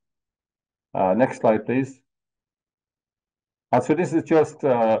moment. Next slide, please. And so this is just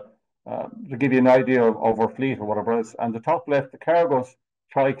to give you an idea of our fleet or whatever else. And the top left, the cargo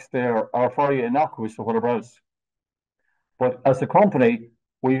trikes there are very innocuous or whatever else. But as a company,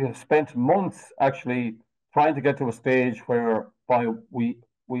 we have spent months actually trying to get to a stage whereby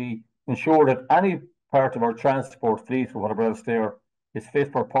we ensure that any part of our transport fleet or whatever else there is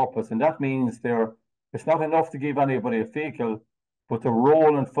fit for purpose. And that means it's not enough to give anybody a vehicle, but the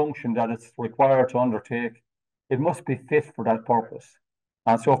role and function that it's required to undertake, it must be fit for that purpose.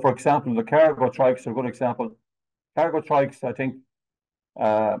 And so, for example, the cargo trikes are a good example. Cargo trikes, I think,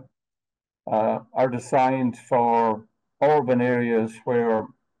 are designed for urban areas where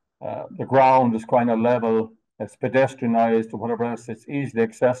the ground is kind of level, it's pedestrianized or whatever else, it's easily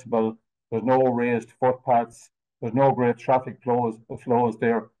accessible, there's no raised footpaths, there's no great traffic flows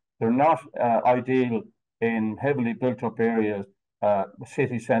there. They're not ideal in heavily built up areas,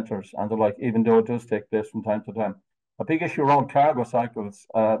 city centres and the like, even though it does take place from time to time. A big issue around cargo cycles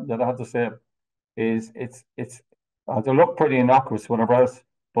that I have to say is they look pretty innocuous, whatever else,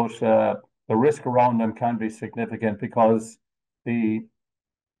 but the risk around them can be significant because the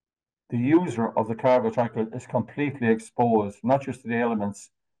user of the cargo cycle is completely exposed, not just to the elements,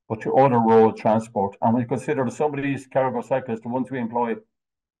 but to other road transport. And when you consider that some of these cargo cyclists, the ones we employ,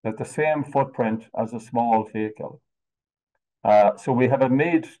 have the same footprint as a small vehicle. So we have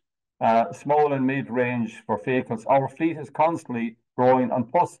a small and mid-range for vehicles. Our fleet is constantly growing,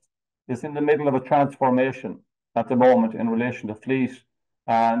 and Post is in the middle of a transformation at the moment in relation to fleet.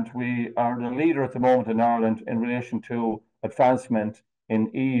 And we are the leader at the moment in Ireland in relation to advancement in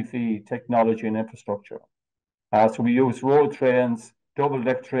EV technology and infrastructure. So we use road trains,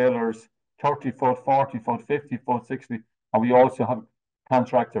 double-deck trailers, 30-foot, 40-foot, 50-foot, 60, and we also have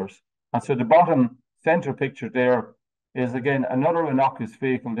contractors. And so the bottom center picture there is, again, another innocuous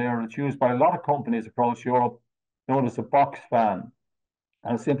vehicle there. It's used by a lot of companies across Europe, known as a box fan.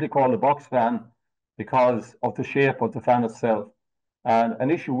 And it's simply called a box fan because of the shape of the fan itself. And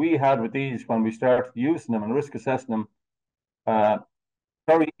an issue we had with these when we started using them and risk assessing them,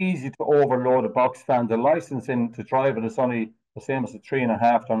 very easy to overload a box fan. The licensing to drive it is only the same as a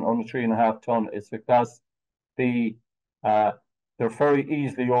 3.5 ton, only 3.5 ton. It's because they're very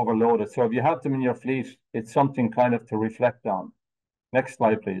easily overloaded. So if you have them in your fleet, it's something kind of to reflect on. Next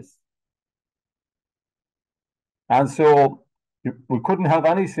slide, please. And so we couldn't have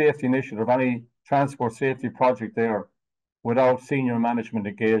any safety initiative, any transport safety project there without senior management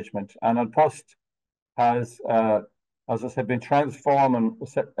engagement. And Post has as I said, been transforming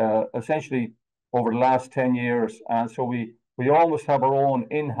essentially over the last 10 years. And so we almost have our own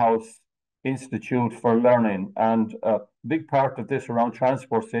in-house institute for learning. And a big part of this around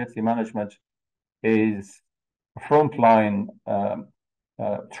transport safety management is frontline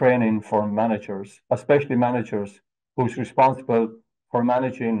training for managers, especially managers who's responsible for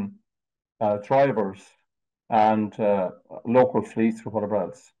managing drivers and local fleets or whatever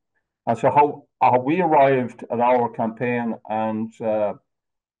else. And so how we arrived at our campaign and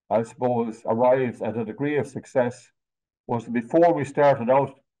I suppose arrived at a degree of success was before we started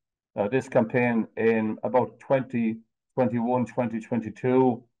out this campaign in about 2021,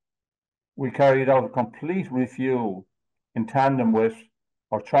 2022, we carried out a complete review in tandem with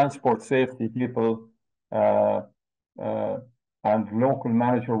our transport safety people and local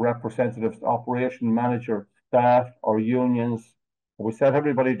manager representatives, operation manager, staff, our unions. We sat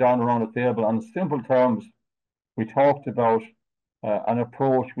everybody down around a table. On simple terms, we talked about an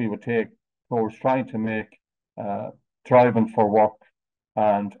approach we would take towards trying to make driving for work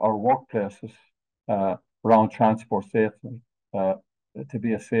and our workplaces around transport safety to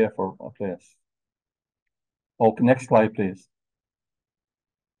be a safer place. Okay, next slide, please.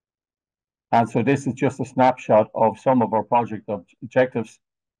 And so this is just a snapshot of some of our project objectives.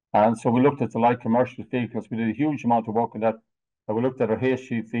 And so we looked at the light commercial vehicles. We did a huge amount of work on that. And we looked at our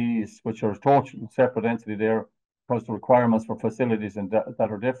HGVs, which are a totally separate entity there, because the requirements for facilities and that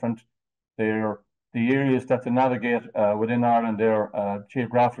are different. They're the areas that to navigate within Ireland there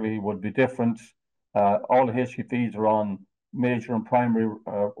geographically would be different. All the HGVs are on major and primary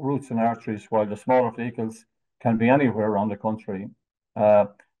routes and arteries, while the smaller vehicles can be anywhere around the country.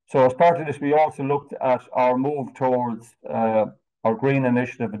 So as part of this, we also looked at our move towards our green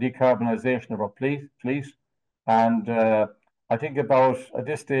initiative and decarbonisation of our fleet. And I think at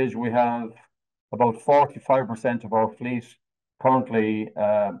this stage, we have about 45% of our fleet currently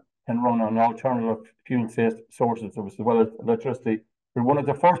can run on alternative fuel sources as well as electricity. We're one of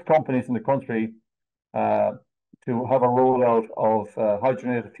the first companies in the country to have a rollout of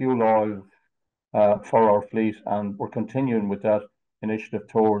hydrogenated fuel oil for our fleet, and we're continuing with that initiative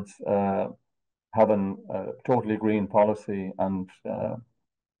towards having a totally green policy and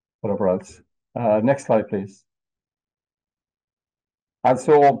whatever else. Next slide, please. And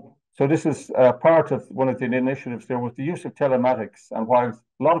so this is part of one of the initiatives there was the use of telematics. And while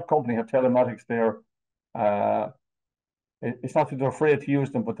a lot of companies have telematics there, it's not that they're afraid to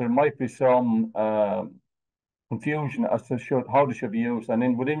use them, but there might be some confusion as to how they should be used. And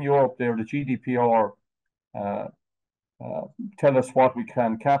then within Europe there, the GDPR tell us what we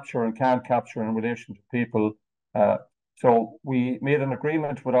can capture and can't capture in relation to people. So we made an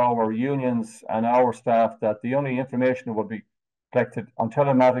agreement with our unions and our staff that the only information that would be collected on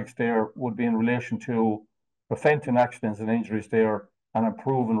telematics there would be in relation to preventing accidents and injuries there and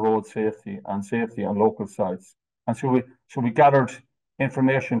improving road safety on local sites. And so we gathered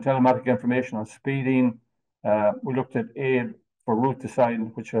information, telematic information on speeding. We looked at aid for route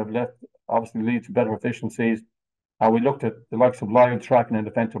design, which have obviously lead to better efficiencies. We looked at the likes of live tracking and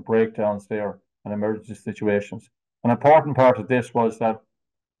event of breakdowns there and emergency situations. An important part of this was that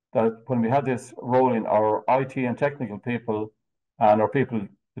when we had this rolling, our IT and technical people and our people,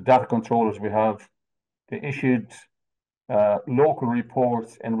 the data controllers we have, they issued local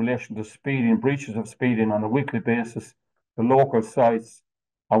reports in relation to speeding, breaches of speeding on a weekly basis to local sites.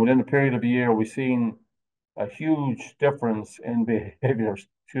 And within a period of a year, we've seen a huge difference in behaviors,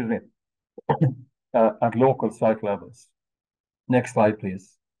 at local site levels. Next slide,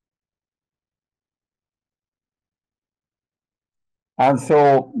 please. And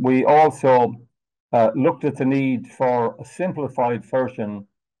so we also looked at the need for a simplified version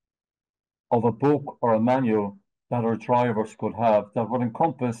of a book or a manual that our drivers could have that would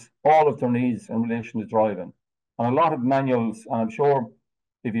encompass all of their needs in relation to driving. And a lot of manuals, and I'm sure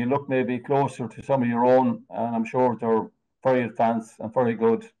if you look maybe closer to some of your own, and I'm sure they're very advanced and very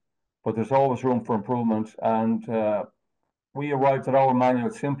good, but there's always room for improvement. And we arrived at our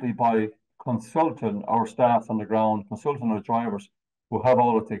manual simply by consulting our staff on the ground, consulting our drivers who have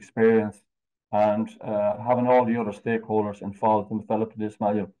all of the experience, and having all the other stakeholders involved in developing this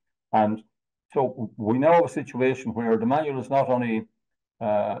manual. And so we now have a situation where the manual is not only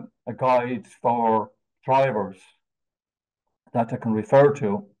a guide for drivers that they can refer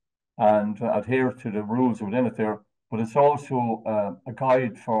to and adhere to the rules within it there, but it's also a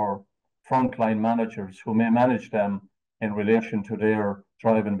guide for frontline managers who may manage them in relation to their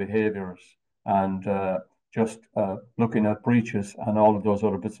driving behaviours and just looking at breaches and all of those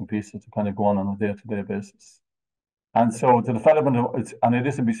other bits and pieces to kind of go on a day-to-day basis. And so the development of and it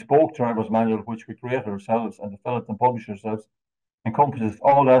is a bespoke driver's manual, which we created ourselves and developed and published ourselves, encompasses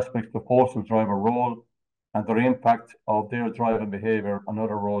all aspects of the postal driver role and their impact of their driving behavior on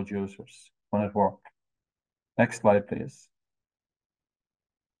other road users when at work. Next slide, please.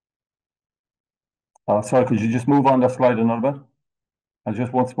 Sorry, could you just move on that slide another bit? And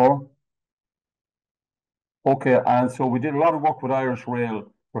just once more. Okay, and so we did a lot of work with Irish Rail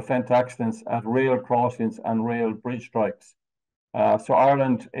to prevent accidents at rail crossings and rail bridge strikes. So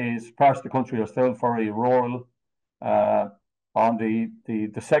Ireland is parts of the country are still very rural. On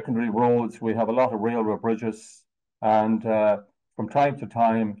the secondary roads, we have a lot of railway bridges, and from time to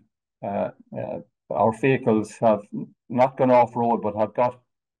time, our vehicles have not gone off road, but have got.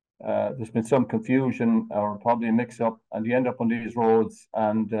 There's been some confusion or probably a mix-up, and you end up on these roads,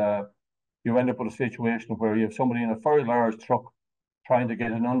 and you end up with a situation where you have somebody in a very large truck trying to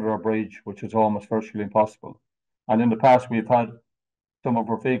get in under a bridge, which is almost virtually impossible. And in the past, we've had some of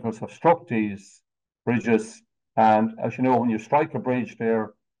our vehicles have struck these bridges. And as you know, when you strike a bridge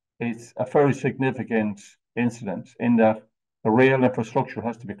there, it's a very significant incident in that the rail infrastructure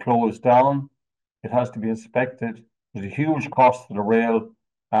has to be closed down. It has to be inspected. There's a huge cost to the rail.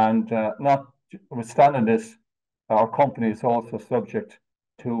 And notwithstanding this, our company is also subject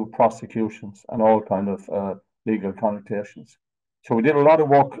to prosecutions and all kind of legal connotations. So we did a lot of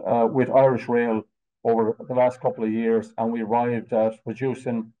work with Irish Rail over the last couple of years, and we arrived at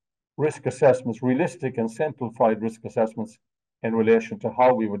producing risk assessments, realistic and simplified risk assessments in relation to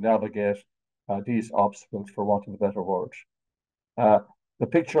how we would navigate these obstacles, for want of a better word. The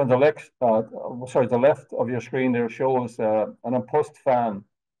picture on the left, the left of your screen there shows an unpost fan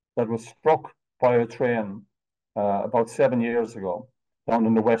that was struck by a train about 7 years ago down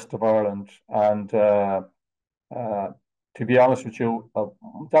in the west of Ireland. And to be honest with you,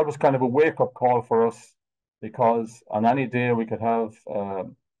 that was kind of a wake-up call for us, because on any day we could have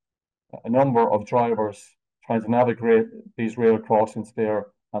a number of drivers trying to navigate these rail crossings there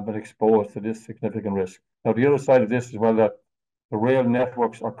and been exposed to this significant risk. Now, the other side of this is, well, that the rail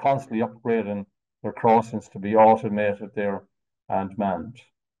networks are constantly upgrading their crossings to be automated there and manned.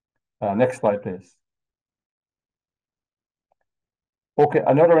 Next slide, please. Okay,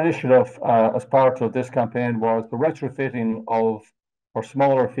 another initiative as part of this campaign was the retrofitting of our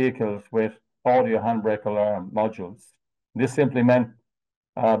smaller vehicles with audio handbrake alarm modules. This simply meant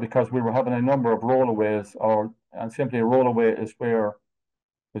because we were having a number of rollaways, and simply a rollaway is where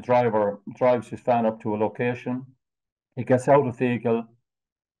the driver drives his van up to a location. He gets out of the vehicle,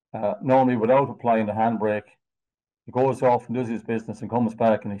 normally without applying the handbrake. He goes off and does his business and comes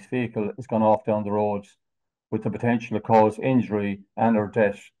back, and his vehicle has gone off down the road with the potential to cause injury and or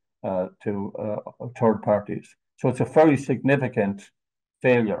death to third parties. So it's a very significant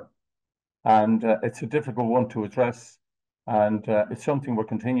failure, and it's a difficult one to address, and it's something we're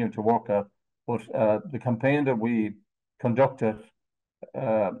continuing to work at. But the campaign that we conducted,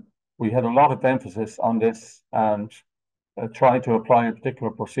 we had a lot of emphasis on this and trying to apply a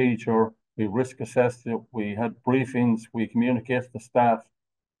particular procedure. We risk assessed it, we had briefings, we communicated to staff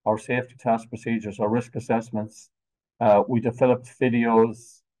our safety task procedures, our risk assessments. We developed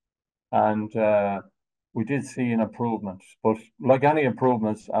videos, and we did see an improvement. But like any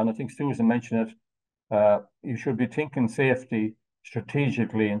improvements, and I think Susan mentioned it, you should be thinking safety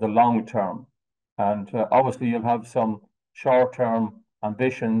strategically in the long term. And obviously you'll have some short-term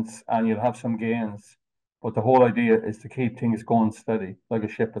ambitions and you'll have some gains, but the whole idea is to keep things going steady, like a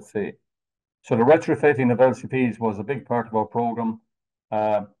ship at sea. So the retrofitting of LCPs was a big part of our program,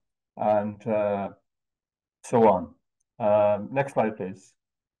 and so on. Next slide, please.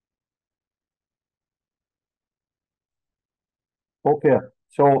 Okay,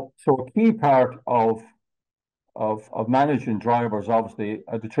 so a key part of managing drivers, obviously,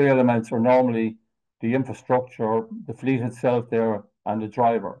 the three elements are normally the infrastructure, the fleet itself there, and the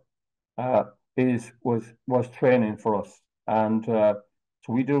driver. Was training for us, and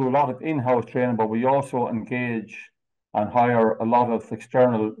so we do a lot of in-house training, but we also engage and hire a lot of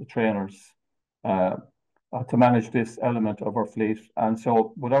external trainers to manage this element of our fleet. And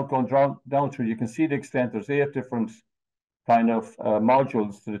so without going down through, you can see the extent. There's 8 different kind of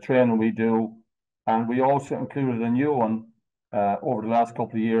modules to the training we do. And we also included a new one over the last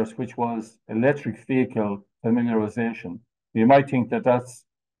couple of years, which was electric vehicle familiarization. You might think that that's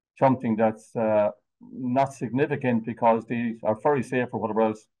something that's not significant because these are very safe or whatever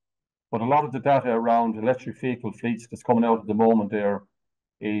else. But a lot of the data around electric vehicle fleets that's coming out at the moment there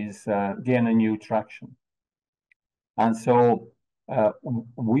is gaining new traction. And so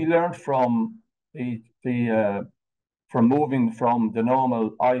we learned from the from moving from the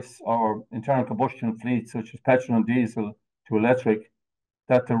normal ICE or internal combustion fleets, such as petrol and diesel, to electric,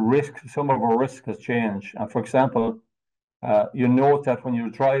 that some of our risk has changed. And for example, you note that when you're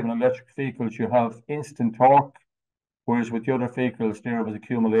driving electric vehicles, you have instant torque, whereas with the other vehicles, there was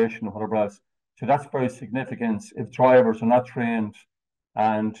accumulation or whatever else. So that's very significant if drivers are not trained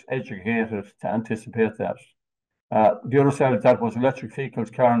and educated to anticipate that. The other side of that was electric vehicles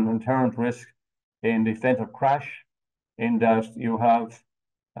carry an inherent risk in the event of crash, in that you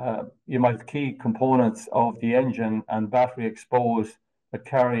might have key components of the engine and battery exposed that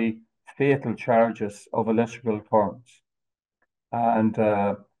carry fatal charges of electrical currents. And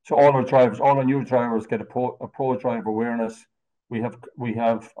so all our new drivers get a pro driver awareness. We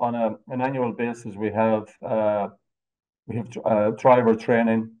have on an annual basis, we have driver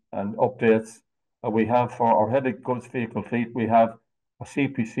training and updates. We have for our heavy goods vehicle fleet, we have a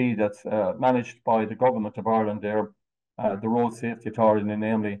CPC that's managed by the government of Ireland there, the Road Safety Authority,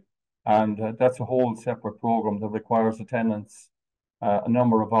 namely, and that's a whole separate program that requires attendance a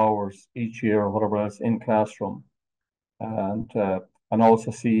number of hours each year or whatever else in classroom, and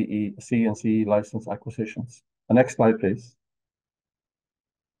also C and CE license acquisitions. The next slide, please.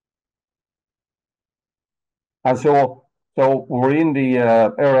 And so we're in the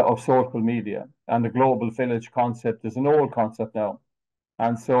era of social media, and the global village concept is an old concept now.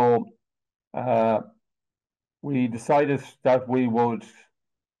 And so we decided that we would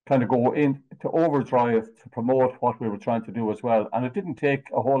kind of go into overdrive to promote what we were trying to do as well. And it didn't take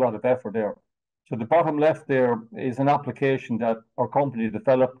a whole lot of effort there. So the bottom left there is an application that our company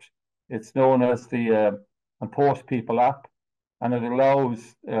developed. It's known as the Post People app, and it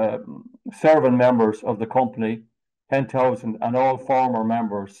allows serving members of the company, 10,000, and all former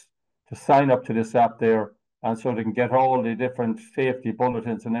members to sign up to this app there, and so they can get all the different safety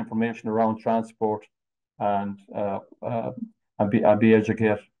bulletins and information around transport and be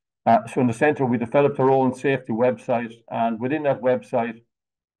educated. So in the centre, we developed our own safety website, and within that website,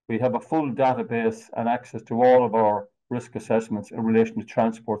 we have a full database and access to all of our risk assessments in relation to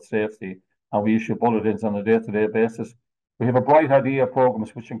transport safety, and we issue bulletins on a day-to-day basis. We have a Bright Idea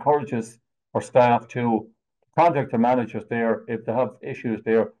programs which encourages our staff to contact the managers there if they have issues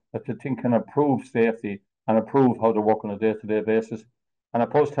there that they think can improve safety and improve how they work on a day-to-day basis. And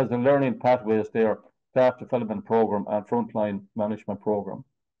Post has the learning pathways there, staff development program and frontline management program.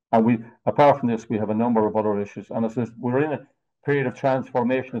 And apart from this, we have a number of other issues. And as I said, we're in a period of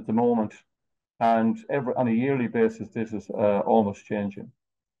transformation at the moment, and on a yearly basis, this is almost changing.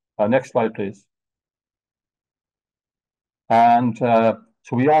 Next slide, please. And so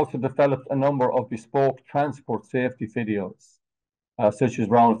we also developed a number of bespoke transport safety videos, such as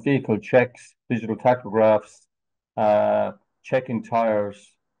around vehicle checks, digital tachographs, checking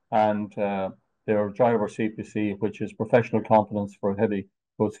tires, and their driver CPC, which is professional competence for heavy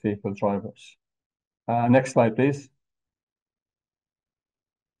goods vehicle drivers. Next slide, please.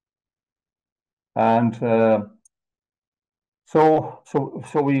 And so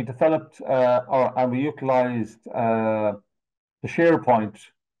we developed and we utilized the SharePoint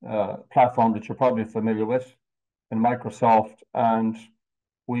platform that you're probably familiar with in Microsoft, and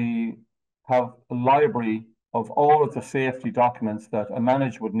we have a library of all of the safety documents that a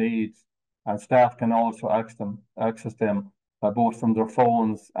manager would need, and staff can also access them both from their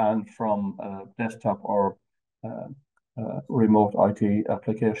phones and from desktop or remote IT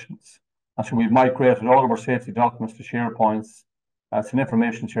applications. And so we've migrated all of our safety documents to SharePoints. It's an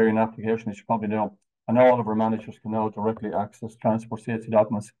information sharing application, as you probably know, and all of our managers can now directly access transport safety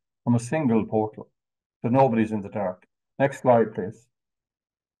documents from a single portal, so nobody's in the dark. Next slide, please.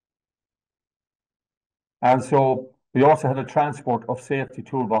 And so we also had a transport of safety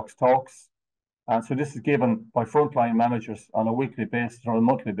toolbox talks. And so this is given by frontline managers on a weekly basis or a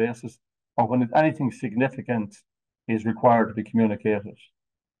monthly basis, or when anything significant is required to be communicated.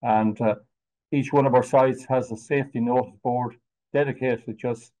 And each one of our sites has a safety notice board dedicated to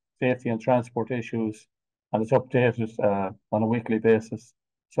just safety and transport issues, and it's updated on a weekly basis.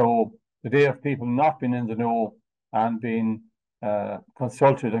 So the day of people not being in the know and being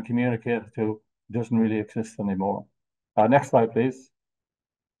consulted and communicated to doesn't really exist anymore. Next slide, please.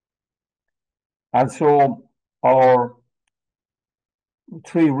 And so our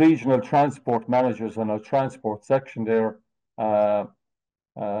 3 regional transport managers in our transport section there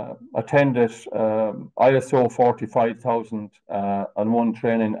attended ISO 45001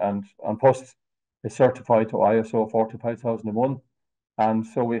 training, and Post is certified to ISO 45001. And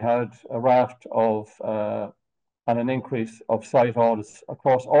so we had a raft of and an increase of site audits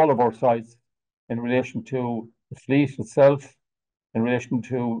across all of our sites in relation to the fleet itself, in relation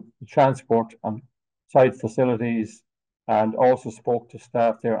to the transport and site facilities, and also spoke to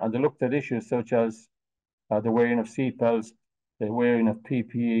staff there. And they looked at issues such as the wearing of seatbelts, the wearing of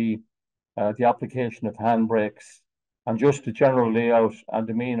PPE, the application of handbrakes, and just the general layout and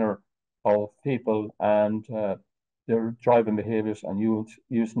demeanour of people and their driving behaviours and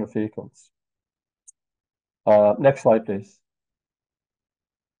using their vehicles. Next slide, please.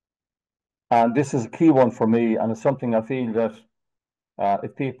 And this is a key one for me, and it's something I feel that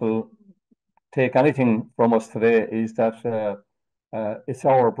if people take anything from us today is that it's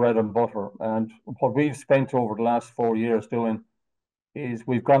our bread and butter. And what we've spent over the last 4 years doing is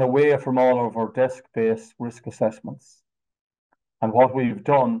we've gone away from all of our desk-based risk assessments. And what we've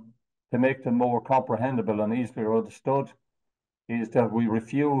done to make them more comprehensible and easily understood is that we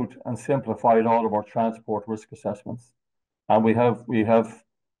reviewed and simplified all of our transport risk assessments. And we haven't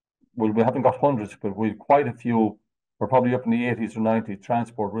got hundreds, but we've quite a few. We're probably up in the 80s or 90s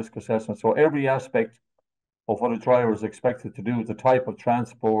transport risk assessments. So every aspect of what a driver is expected to do, the type of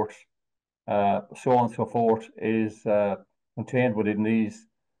transport, so on and so forth, is contained within these.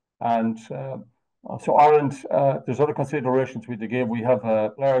 And so Ireland, there's other considerations we give. We have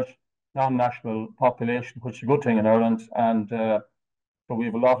a large non-national population, which is a good thing in Ireland. And so we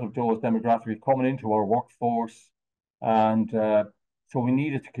have a lot of those demographically coming into our workforce. And so we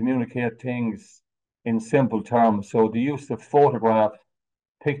needed to communicate things in simple terms. So the use of photographs,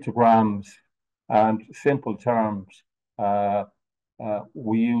 pictograms, and simple terms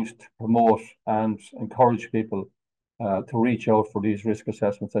we used to promote and encourage people to reach out for these risk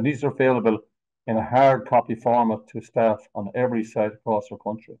assessments. And these are available in a hard copy format to staff on every site across our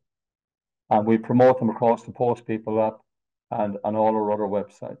country. And we promote them across the Post People app and on all our other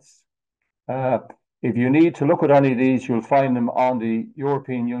websites. If you need to look at any of these, you'll find them on the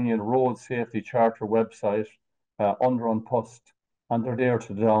European Union Road Safety Charter website under on Post, and they're there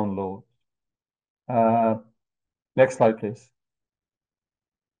to download. Next slide, please.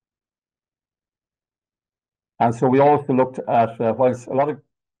 And so we also looked at, whilst a lot of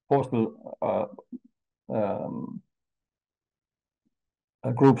postal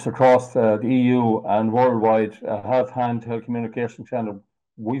groups across the EU and worldwide have handheld communication channels,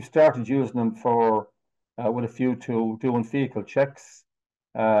 we've started using them for, with a view to doing vehicle checks.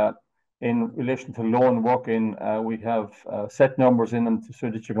 In relation to loan working, we have set numbers in them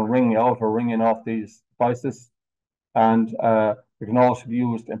so that you can ring out or ring in off these devices. And they can also be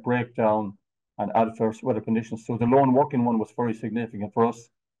used in breakdown and adverse weather conditions. So the loan working one was very significant for us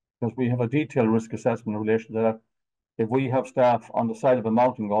because we have a detailed risk assessment in relation to that. If we have staff on the side of a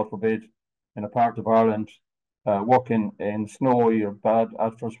mountain, God forbid, in a part of Ireland, working in snowy or bad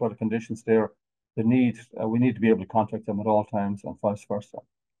adverse weather conditions there, we need to be able to contact them at all times and vice versa.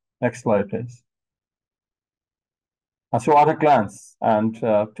 Next slide, please. And so at a glance, and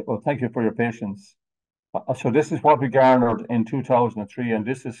well, thank you for your patience. So this is what we garnered in 2003, and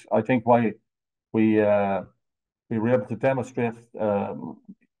this is, I think, why we were able to demonstrate,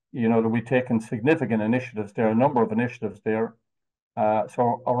 that we've taken significant initiatives there, a number of initiatives there.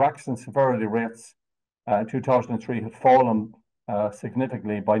 So our accident severity rates in 2003 had fallen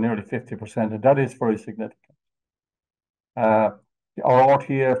significantly by nearly 50%, and that is very significant. Our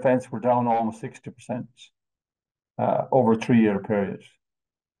RTA offence were down almost 60% over a 3-year period.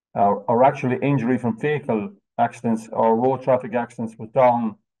 Our actually injury from vehicle accidents or road traffic accidents was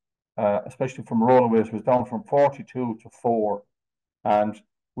down, especially from rollaways, was down from 42 to 4. And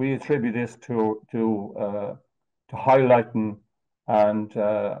we attribute this to highlighting and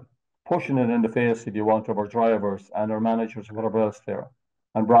pushing it in the face, if you want, of our drivers and our managers and whatever else there,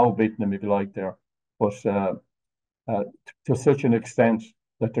 and browbeating them, if you like, there. But to such an extent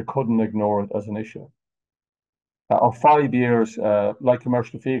that they couldn't ignore it as an issue. Our 5 years, light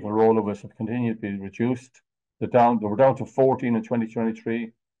commercial vehicle rollovers have continued to be reduced. They were down to 14 in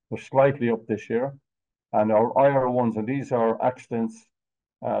 2023. They're slightly up this year. And our IR1s, and these are accidents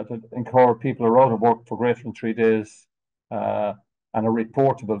that incur people who are out of work for greater than 3 days and are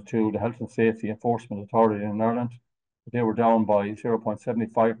reportable to the Health and Safety Enforcement Authority in Ireland. They were down by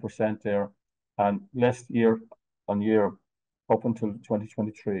 0.75% there and less year on year up until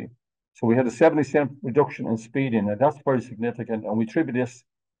 2023. So we had a 70% reduction in speeding, and that's very significant. And we attribute this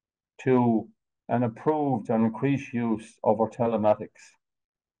to an improved and increased use of our telematics.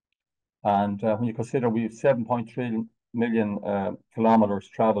 And when you consider we have 7.3 million kilometers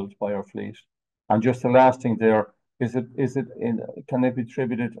traveled by our fleet. And just the last thing there, can it be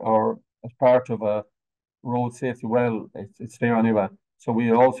attributed or as part of a road safety? Well, it's there anyway. So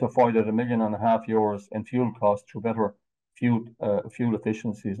we also avoided €1.5 million in fuel costs through better fuel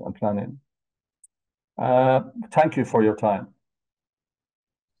efficiencies and planning. Thank you for your time.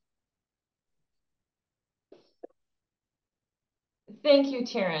 Thank you,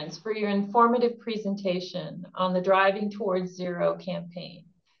 Terrence, for your informative presentation on the Driving Towards Zero campaign.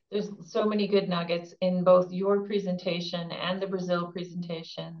 There's so many good nuggets in both your presentation and the Brazil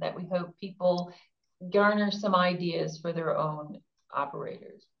presentation that we hope people garner some ideas for their own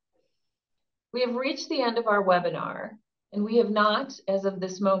operators. We have reached the end of our webinar, and we have not, as of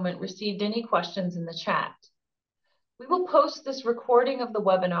this moment, received any questions in the chat. We will post this recording of the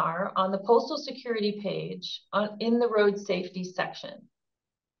webinar on the Postal Security page in the Road Safety section.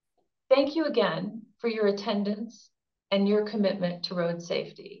 Thank you again for your attendance and your commitment to road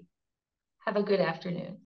safety. Have a good afternoon.